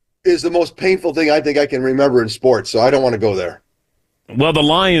is the most painful thing I think I can remember in sports. So I don't want to go there. Well, the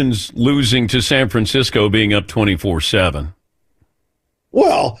Lions losing to San Francisco, being up 24-7.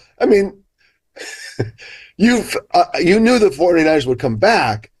 Well, I mean, you knew the 49ers would come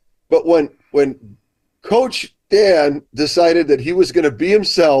back, but when Coach Dan decided that he was going to be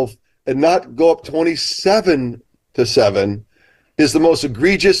himself and not go up 27-7 is the most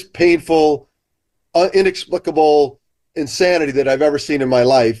egregious, painful, inexplicable insanity that I've ever seen in my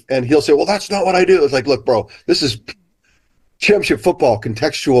life. And he'll say, well, that's not what I do. It's like, look, bro, this is championship football,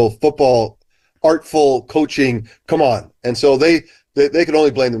 contextual football, artful coaching. Come on. And so they can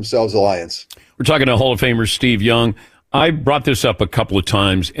only blame themselves, the Lions. We're talking to Hall of Famer Steve Young. I brought this up a couple of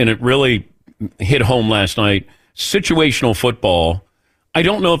times, and it really hit home last night. Situational football. I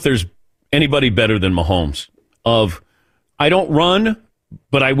don't know if there's anybody better than Mahomes. I don't run,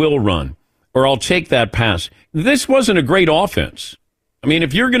 but I will run, or I'll take that pass. This wasn't a great offense. I mean,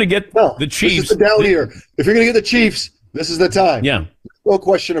 if you're going to get the Chiefs. This is the down here. If you're going to get the Chiefs, this is the time. Yeah. No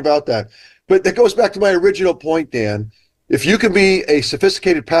question about that. But that goes back to my original point, Dan. If you can be a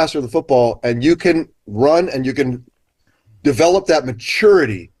sophisticated passer of the football and you can run and you can develop that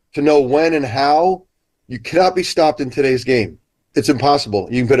maturity to know when and how, you cannot be stopped in today's game. It's impossible.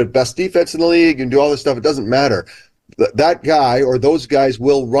 You can put a best defense in the league and do all this stuff. It doesn't matter. That guy or those guys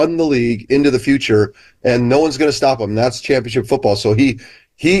will run the league into the future, and no one's going to stop him. That's championship football. So he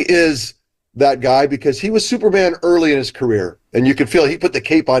is that guy because he was Superman early in his career, and you could feel he put the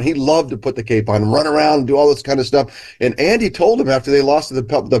cape on. He loved to put the cape on, run around, and do all this kind of stuff. And Andy told him after they lost to the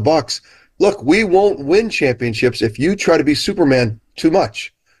Bucs, look, we won't win championships if you try to be Superman too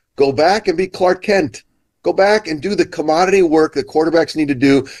much. Go back and be Clark Kent. Go back and do the commodity work that quarterbacks need to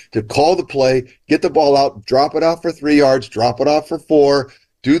do to call the play, get the ball out, drop it off for 3 yards, drop it off for 4,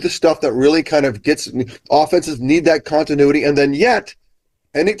 do the stuff that really kind of gets offenses need that continuity. And then yet,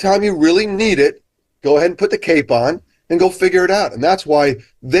 anytime you really need it, go ahead and put the cape on and go figure it out. And that's why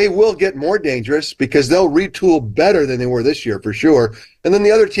they will get more dangerous because they'll retool better than they were this year for sure. And then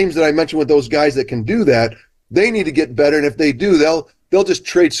the other teams that I mentioned with those guys that can do that, they need to get better. And if they do, they'll just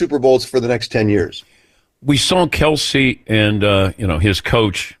trade Super Bowls for the next 10 years. We saw Kelsey and his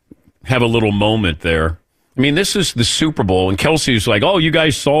coach have a little moment there. I mean, this is the Super Bowl, and Kelsey's like, "Oh, you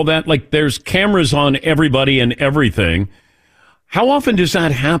guys saw that? Like, there's cameras on everybody and everything." How often does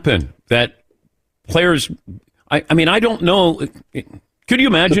that happen? That players, I mean, I don't know. Could you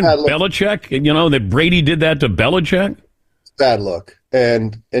imagine Belichick? That Brady did that to Belichick. It's bad luck,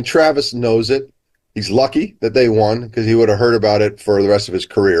 and Travis knows it. He's lucky that they won because he would have heard about it for the rest of his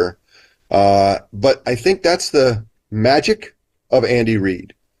career. But I think that's the magic of Andy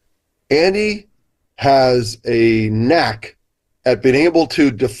Reid. Andy has a knack at being able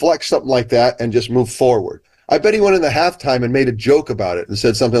to deflect something like that and just move forward. I bet he went in the halftime and made a joke about it and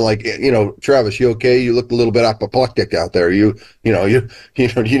said something like, Travis, you okay? You looked a little bit apoplectic out there. You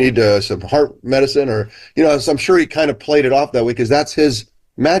need some heart medicine or, so I'm sure he kind of played it off that way because that's his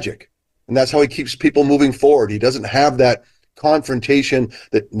magic. And that's how he keeps people moving forward. He doesn't have that confrontation,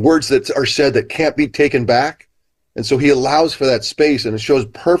 that words that are said that can't be taken back. And so he allows for that space, and it shows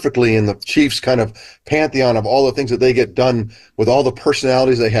perfectly in the Chiefs kind of pantheon of all the things that they get done with all the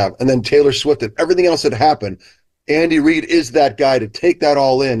personalities they have. And then Taylor Swift and everything else that happened. Andy Reid is that guy to take that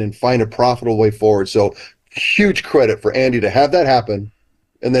all in and find a profitable way forward. So huge credit for Andy to have that happen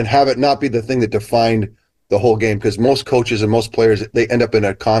and then have it not be the thing that defined the whole game, because most coaches and most players, they end up in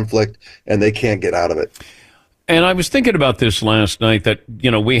a conflict and they can't get out of it. And I was thinking about this last night that,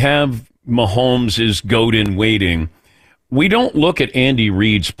 we have Mahomes' GOAT in waiting. We don't look at Andy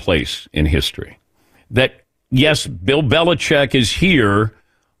Reid's place in history. That, yes, Bill Belichick is here.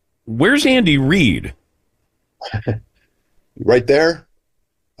 Where's Andy Reid? Right there.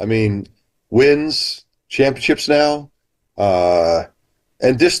 I mean, wins, championships now.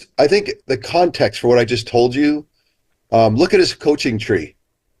 And just, I think the context for what I just told you, look at his coaching tree.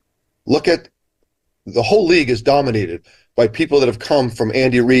 Look at the whole league is dominated by people that have come from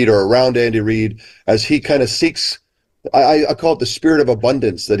Andy Reid or around Andy Reid as he kind of seeks, I call it the spirit of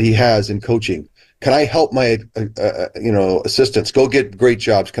abundance that he has in coaching. Can I help my, assistants go get great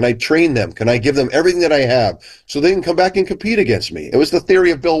jobs? Can I train them? Can I give them everything that I have so they can come back and compete against me? It was the theory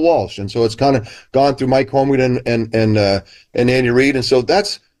of Bill Walsh. And so it's kind of gone through Mike Holmgren and Andy Reid. And so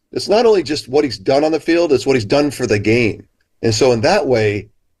it's not only just what he's done on the field, it's what he's done for the game. And so in that way,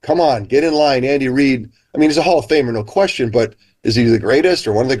 come on, get in line, Andy Reid. I mean, he's a Hall of Famer, no question, but is he the greatest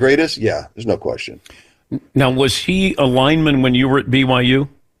or one of the greatest? Yeah, there's no question. Now, was he a lineman when you were at BYU?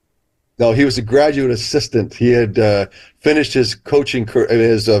 No, he was a graduate assistant. He had finished his coaching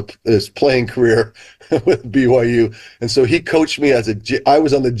his playing career with BYU, and so he coached me I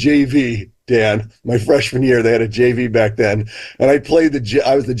was on the JV, Dan, my freshman year. They had a JV back then, and I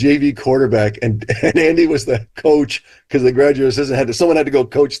was the JV quarterback, and Andy was the coach because the graduate assistant someone had to go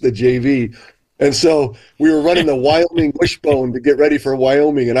coach the JV. And so we were running the Wyoming wishbone to get ready for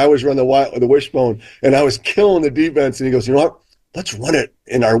Wyoming, and I was running the wishbone, and I was killing the defense. And he goes, "You know what? Let's run it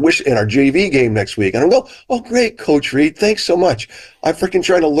in our JV game next week." And I go, "Oh, great, Coach Reed. Thanks so much. I'm freaking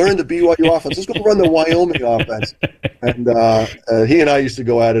trying to learn the BYU offense. Let's go run the Wyoming offense." And he and I used to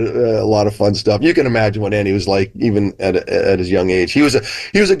go at it, a lot of fun stuff. You can imagine what Andy was like, even at his young age. He was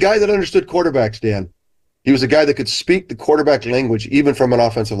a guy that understood quarterbacks, Dan. He was a guy that could speak the quarterback language, even from an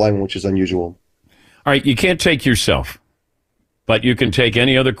offensive lineman, which is unusual. All right, you can't take yourself, but you can take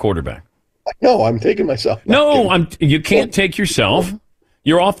any other quarterback. No, I'm taking myself. No, you can't take yourself.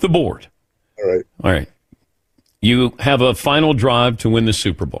 You're off the board. All right. You have a final drive to win the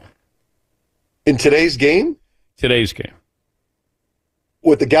Super Bowl. In today's game? Today's game.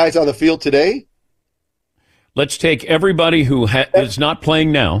 With the guys on the field today? Let's take everybody who is not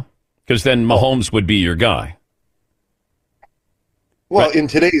playing now, because then Mahomes would be your guy. Well, in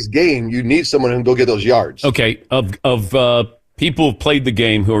today's game, you need someone who can go get those yards. Okay, of people who played the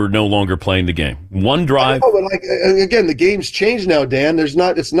game who are no longer playing the game. One drive. But again, the game's changed now, Dan.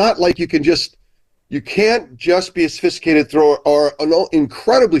 It's not like you can't just be a sophisticated thrower or an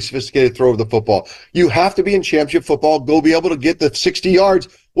incredibly sophisticated thrower of the football. You have to be in championship football, go be able to get the 60 yards.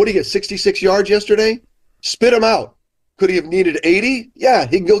 What did he get, 66 yards yesterday? Spit him out. Could he have needed 80? Yeah,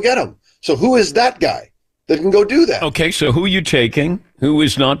 he can go get them. So who is that guy that can go do that? Okay, so who are you taking who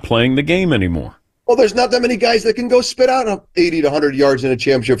is not playing the game anymore? Well, there's not that many guys that can go spit out 80 to 100 yards in a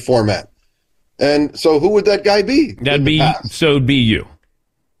championship format. And so who would that guy be? It'd be you.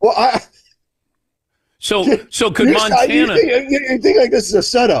 Well, So could Montana? You think like this is a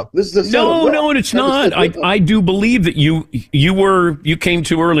setup? This is a setup. No, it's not. I do believe that you came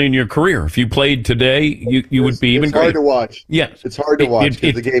too early in your career. If you played today, you would be even greater. It's hard to watch. Yes, it's hard to watch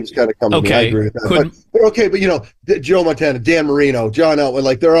because the game's kind of coming. Okay, to me. I agree with that. But you know, Joe Montana, Dan Marino, John Elway,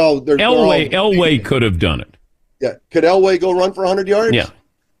 like they're all. Elway could have done it. Yeah, could Elway go run for 100 yards? Yeah.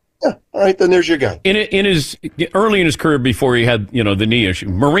 Yeah. All right, then there's your guy. In his early in his career, before he had the knee issue,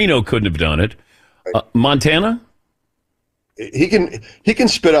 Marino couldn't have done it. Montana? He can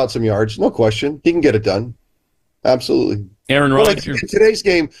spit out some yards, no question. He can get it done. Absolutely. Aaron Rodgers. In today's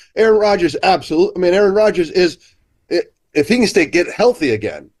game, Aaron Rodgers, absolutely. I mean, Aaron Rodgers is, if he can get healthy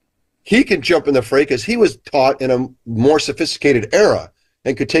again, he can jump in the fray because he was taught in a more sophisticated era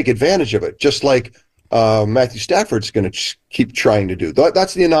and could take advantage of it, just like Matthew Stafford's going to keep trying to do.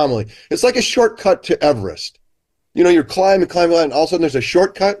 That's the anomaly. It's like a shortcut to Everest. You know, you're climbing, and all of a sudden there's a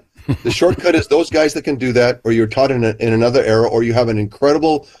shortcut. The shortcut is those guys that can do that, or you're taught in another era, or you have an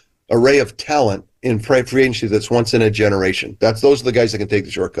incredible array of talent in free agency that's once in a generation. Those are the guys that can take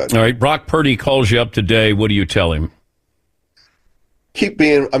the shortcut. All right, Brock Purdy calls you up today. What do you tell him?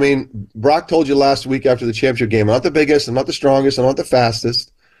 Brock told you last week after the championship game, I'm not the biggest, I'm not the strongest, I'm not the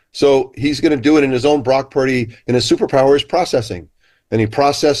fastest. So he's going to do it in his own Brock Purdy, and his superpower is processing. And he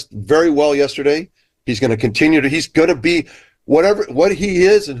processed very well yesterday. He's going to continue to, he's going to be, what he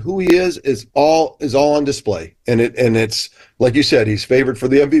is and who he is all on display. And it's like you said, he's favored for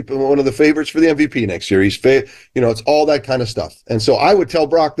the MVP, one of the favorites for the MVP next year. It's all that kind of stuff. And so I would tell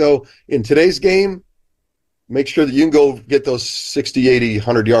Brock, though, in today's game, make sure that you can go get those 60, 80,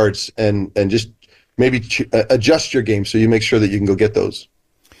 100 yards and just maybe adjust your game so you make sure that you can go get those.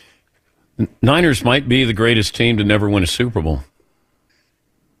 Niners might be the greatest team to never win a Super Bowl.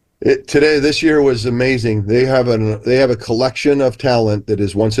 This year was amazing. They have a collection of talent that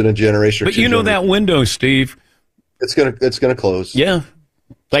is once in a generation. But that window, Steve, it's gonna close. Yeah,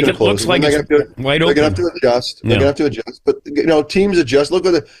 it looks like it's wide open. They're gonna have to adjust. They're gonna have to adjust. But teams adjust. Look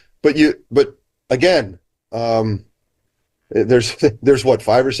at it. But again, there's what,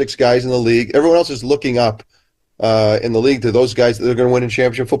 5 or 6 guys in the league. Everyone else is looking up in the league to those guys that are going to win in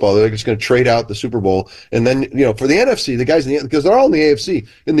championship football. They're just going to trade out the Super Bowl. And then, for the NFC, the guys because they're all in the AFC.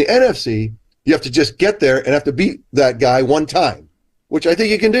 In the NFC, you have to just get there and have to beat that guy one time, which I think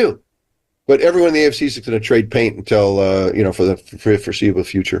you can do. But everyone in the AFC is going to trade paint until, for the foreseeable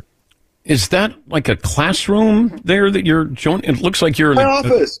future. Is that like a classroom there that you're joining? It looks like you're in my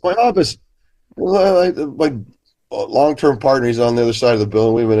office. My long-term partner, he's on the other side of the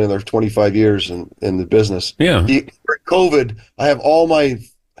building. We've been in there 25 years in the business. Yeah. During COVID, I have all my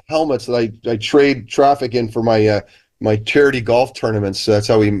helmets that I trade traffic in for my charity golf tournaments. So that's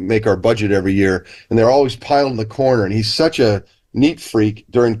how we make our budget every year. And they're always piled in the corner. And he's such a neat freak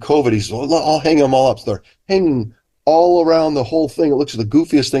during COVID. He's, I'll hang them all up. So they're hanging all around the whole thing. It looks like the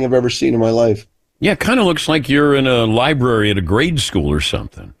goofiest thing I've ever seen in my life. Yeah, it kind of looks like you're in a library at a grade school or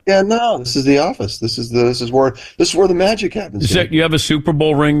something. Yeah, no, this is the office. This is where the magic happens. You have a Super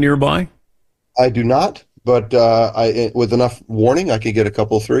Bowl ring nearby? I do not, but with enough warning, I could get a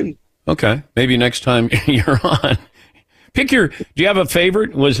couple 3. Okay, maybe next time you're on. Do you have a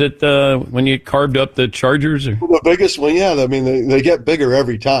favorite? Was it when you carved up the Chargers? Or? The biggest one, yeah. I mean, they get bigger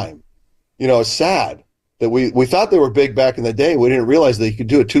every time. You know, it's sad that we thought they were big back in the day. We didn't realize that you could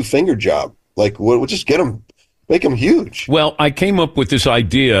do a 2-finger job. Like, we'll just make them huge. Well, I came up with this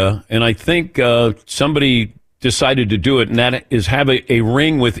idea, and I think somebody decided to do it, and that is have a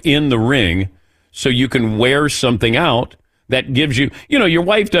ring within the ring so you can wear something out that gives you, your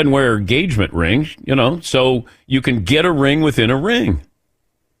wife doesn't wear engagement rings, so you can get a ring within a ring.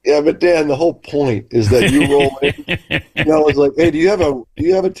 Yeah, but Dan, the whole point is that you roll in. It's like, hey, do you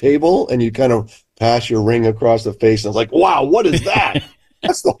have a table? And you kind of pass your ring across the face, and it's like, wow, what is that?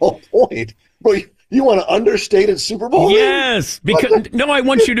 That's the whole point. Bro, you want an understated Super Bowl ring? Yes, because I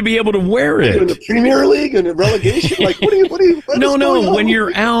want you to be able to wear it. In the Premier League and the relegation? Like, what are you? No, when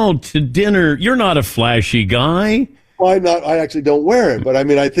you're out to dinner, you're not a flashy guy. Well, I actually don't wear it, but I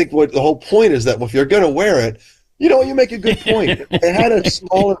mean, I think what the whole point is that if you're going to wear it, you make a good point. If I had a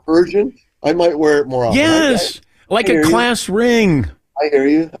smaller version, I might wear it more often. Yes, like a class ring. I hear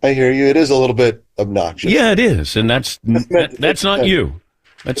you. It is a little bit obnoxious. Yeah, it is, and that's not you.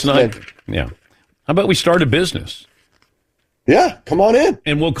 That's not. Yeah. How about we start a business? Yeah, come on in.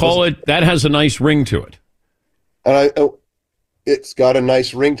 And we'll call it, that has a nice ring to it. And it's got a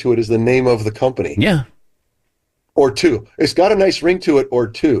nice ring to it is the name of the company. Yeah. Or 2. It's got a nice ring to it or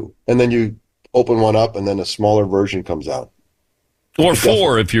 2. And then you open one up and then a smaller version comes out. Or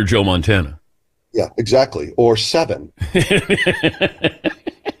 4 if you're Joe Montana. Yeah, exactly. Or 7.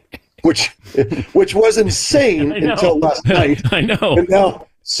 Which was insane until last night. I know. And now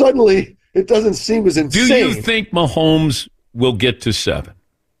suddenly it doesn't seem as insane. Do you think Mahomes will get to 7?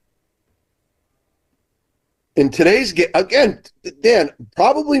 In today's game, again, Dan,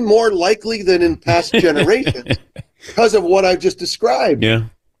 probably more likely than in past generations because of what I've just described. Yeah,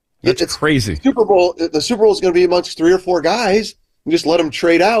 it's crazy. The Super Bowl is going to be amongst 3 or 4 guys and just let them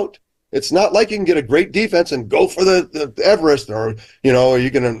trade out. It's not like you can get a great defense and go for the Everest or you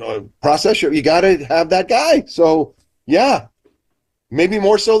can process you got to have that guy. So, yeah, maybe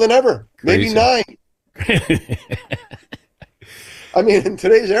more so than ever. Crazy. Maybe 9. I mean, in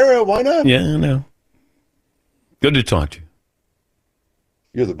today's era, why not? Yeah, I know. Good to talk to you.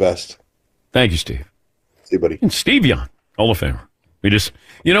 You're the best. Thank you, Steve. See you, buddy. And Steve Young, Hall of Famer. We just,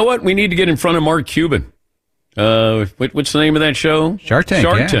 what? We need to get in front of Mark Cuban. What's the name of that show? Shark Tank.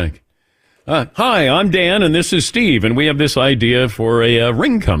 Shark Tank. Hi, I'm Dan, and this is Steve, and we have this idea for a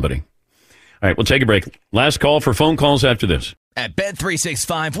ring company. All right, we'll take a break. Last call for phone calls after this. At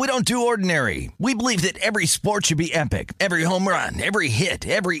Bet365, we don't do ordinary. We believe that every sport should be epic. Every home run, every hit,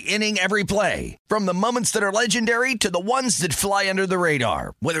 every inning, every play. From the moments that are legendary to the ones that fly under the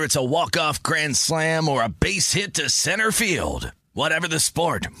radar. Whether it's a walk-off grand slam or a base hit to center field. Whatever the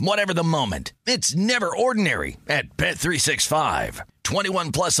sport, whatever the moment, it's never ordinary at Bet365.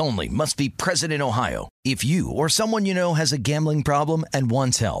 21 plus only. Must be present in Ohio. If you or someone you know has a gambling problem and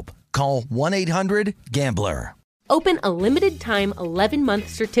wants help, call 1-800-GAMBLER. Open a limited-time 11-month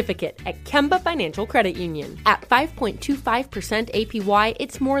certificate at Kemba Financial Credit Union. At 5.25% APY,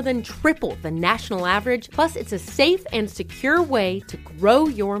 it's more than triple the national average, plus it's a safe and secure way to grow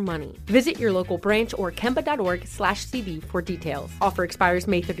your money. Visit your local branch or kemba.org/cb for details. Offer expires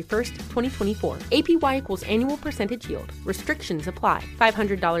May 31st, 2024. APY equals annual percentage yield. Restrictions apply.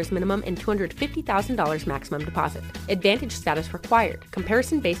 $500 minimum and $250,000 maximum deposit. Advantage status required.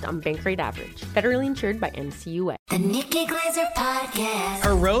 Comparison based on bank rate average. Federally insured by NCUA. The Nikki Glaser Podcast.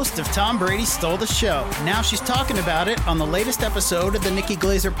 Her roast of Tom Brady stole the show. Now she's talking about it on the latest episode of the Nikki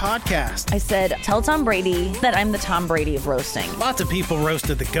Glaser Podcast. I said, tell Tom Brady that I'm the Tom Brady of roasting. Lots of people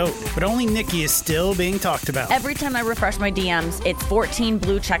roasted the GOAT, but only Nikki is still being talked about. Every time I refresh my DMs, it's 14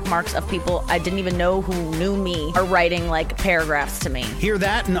 blue check marks of people I didn't even know who knew me are writing like paragraphs to me. Hear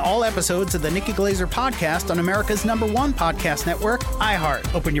that in all episodes of the Nikki Glaser Podcast on America's #1 podcast network,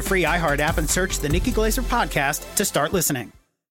 iHeart. Open your free iHeart app and search the Nikki Glaser Podcast to start listening.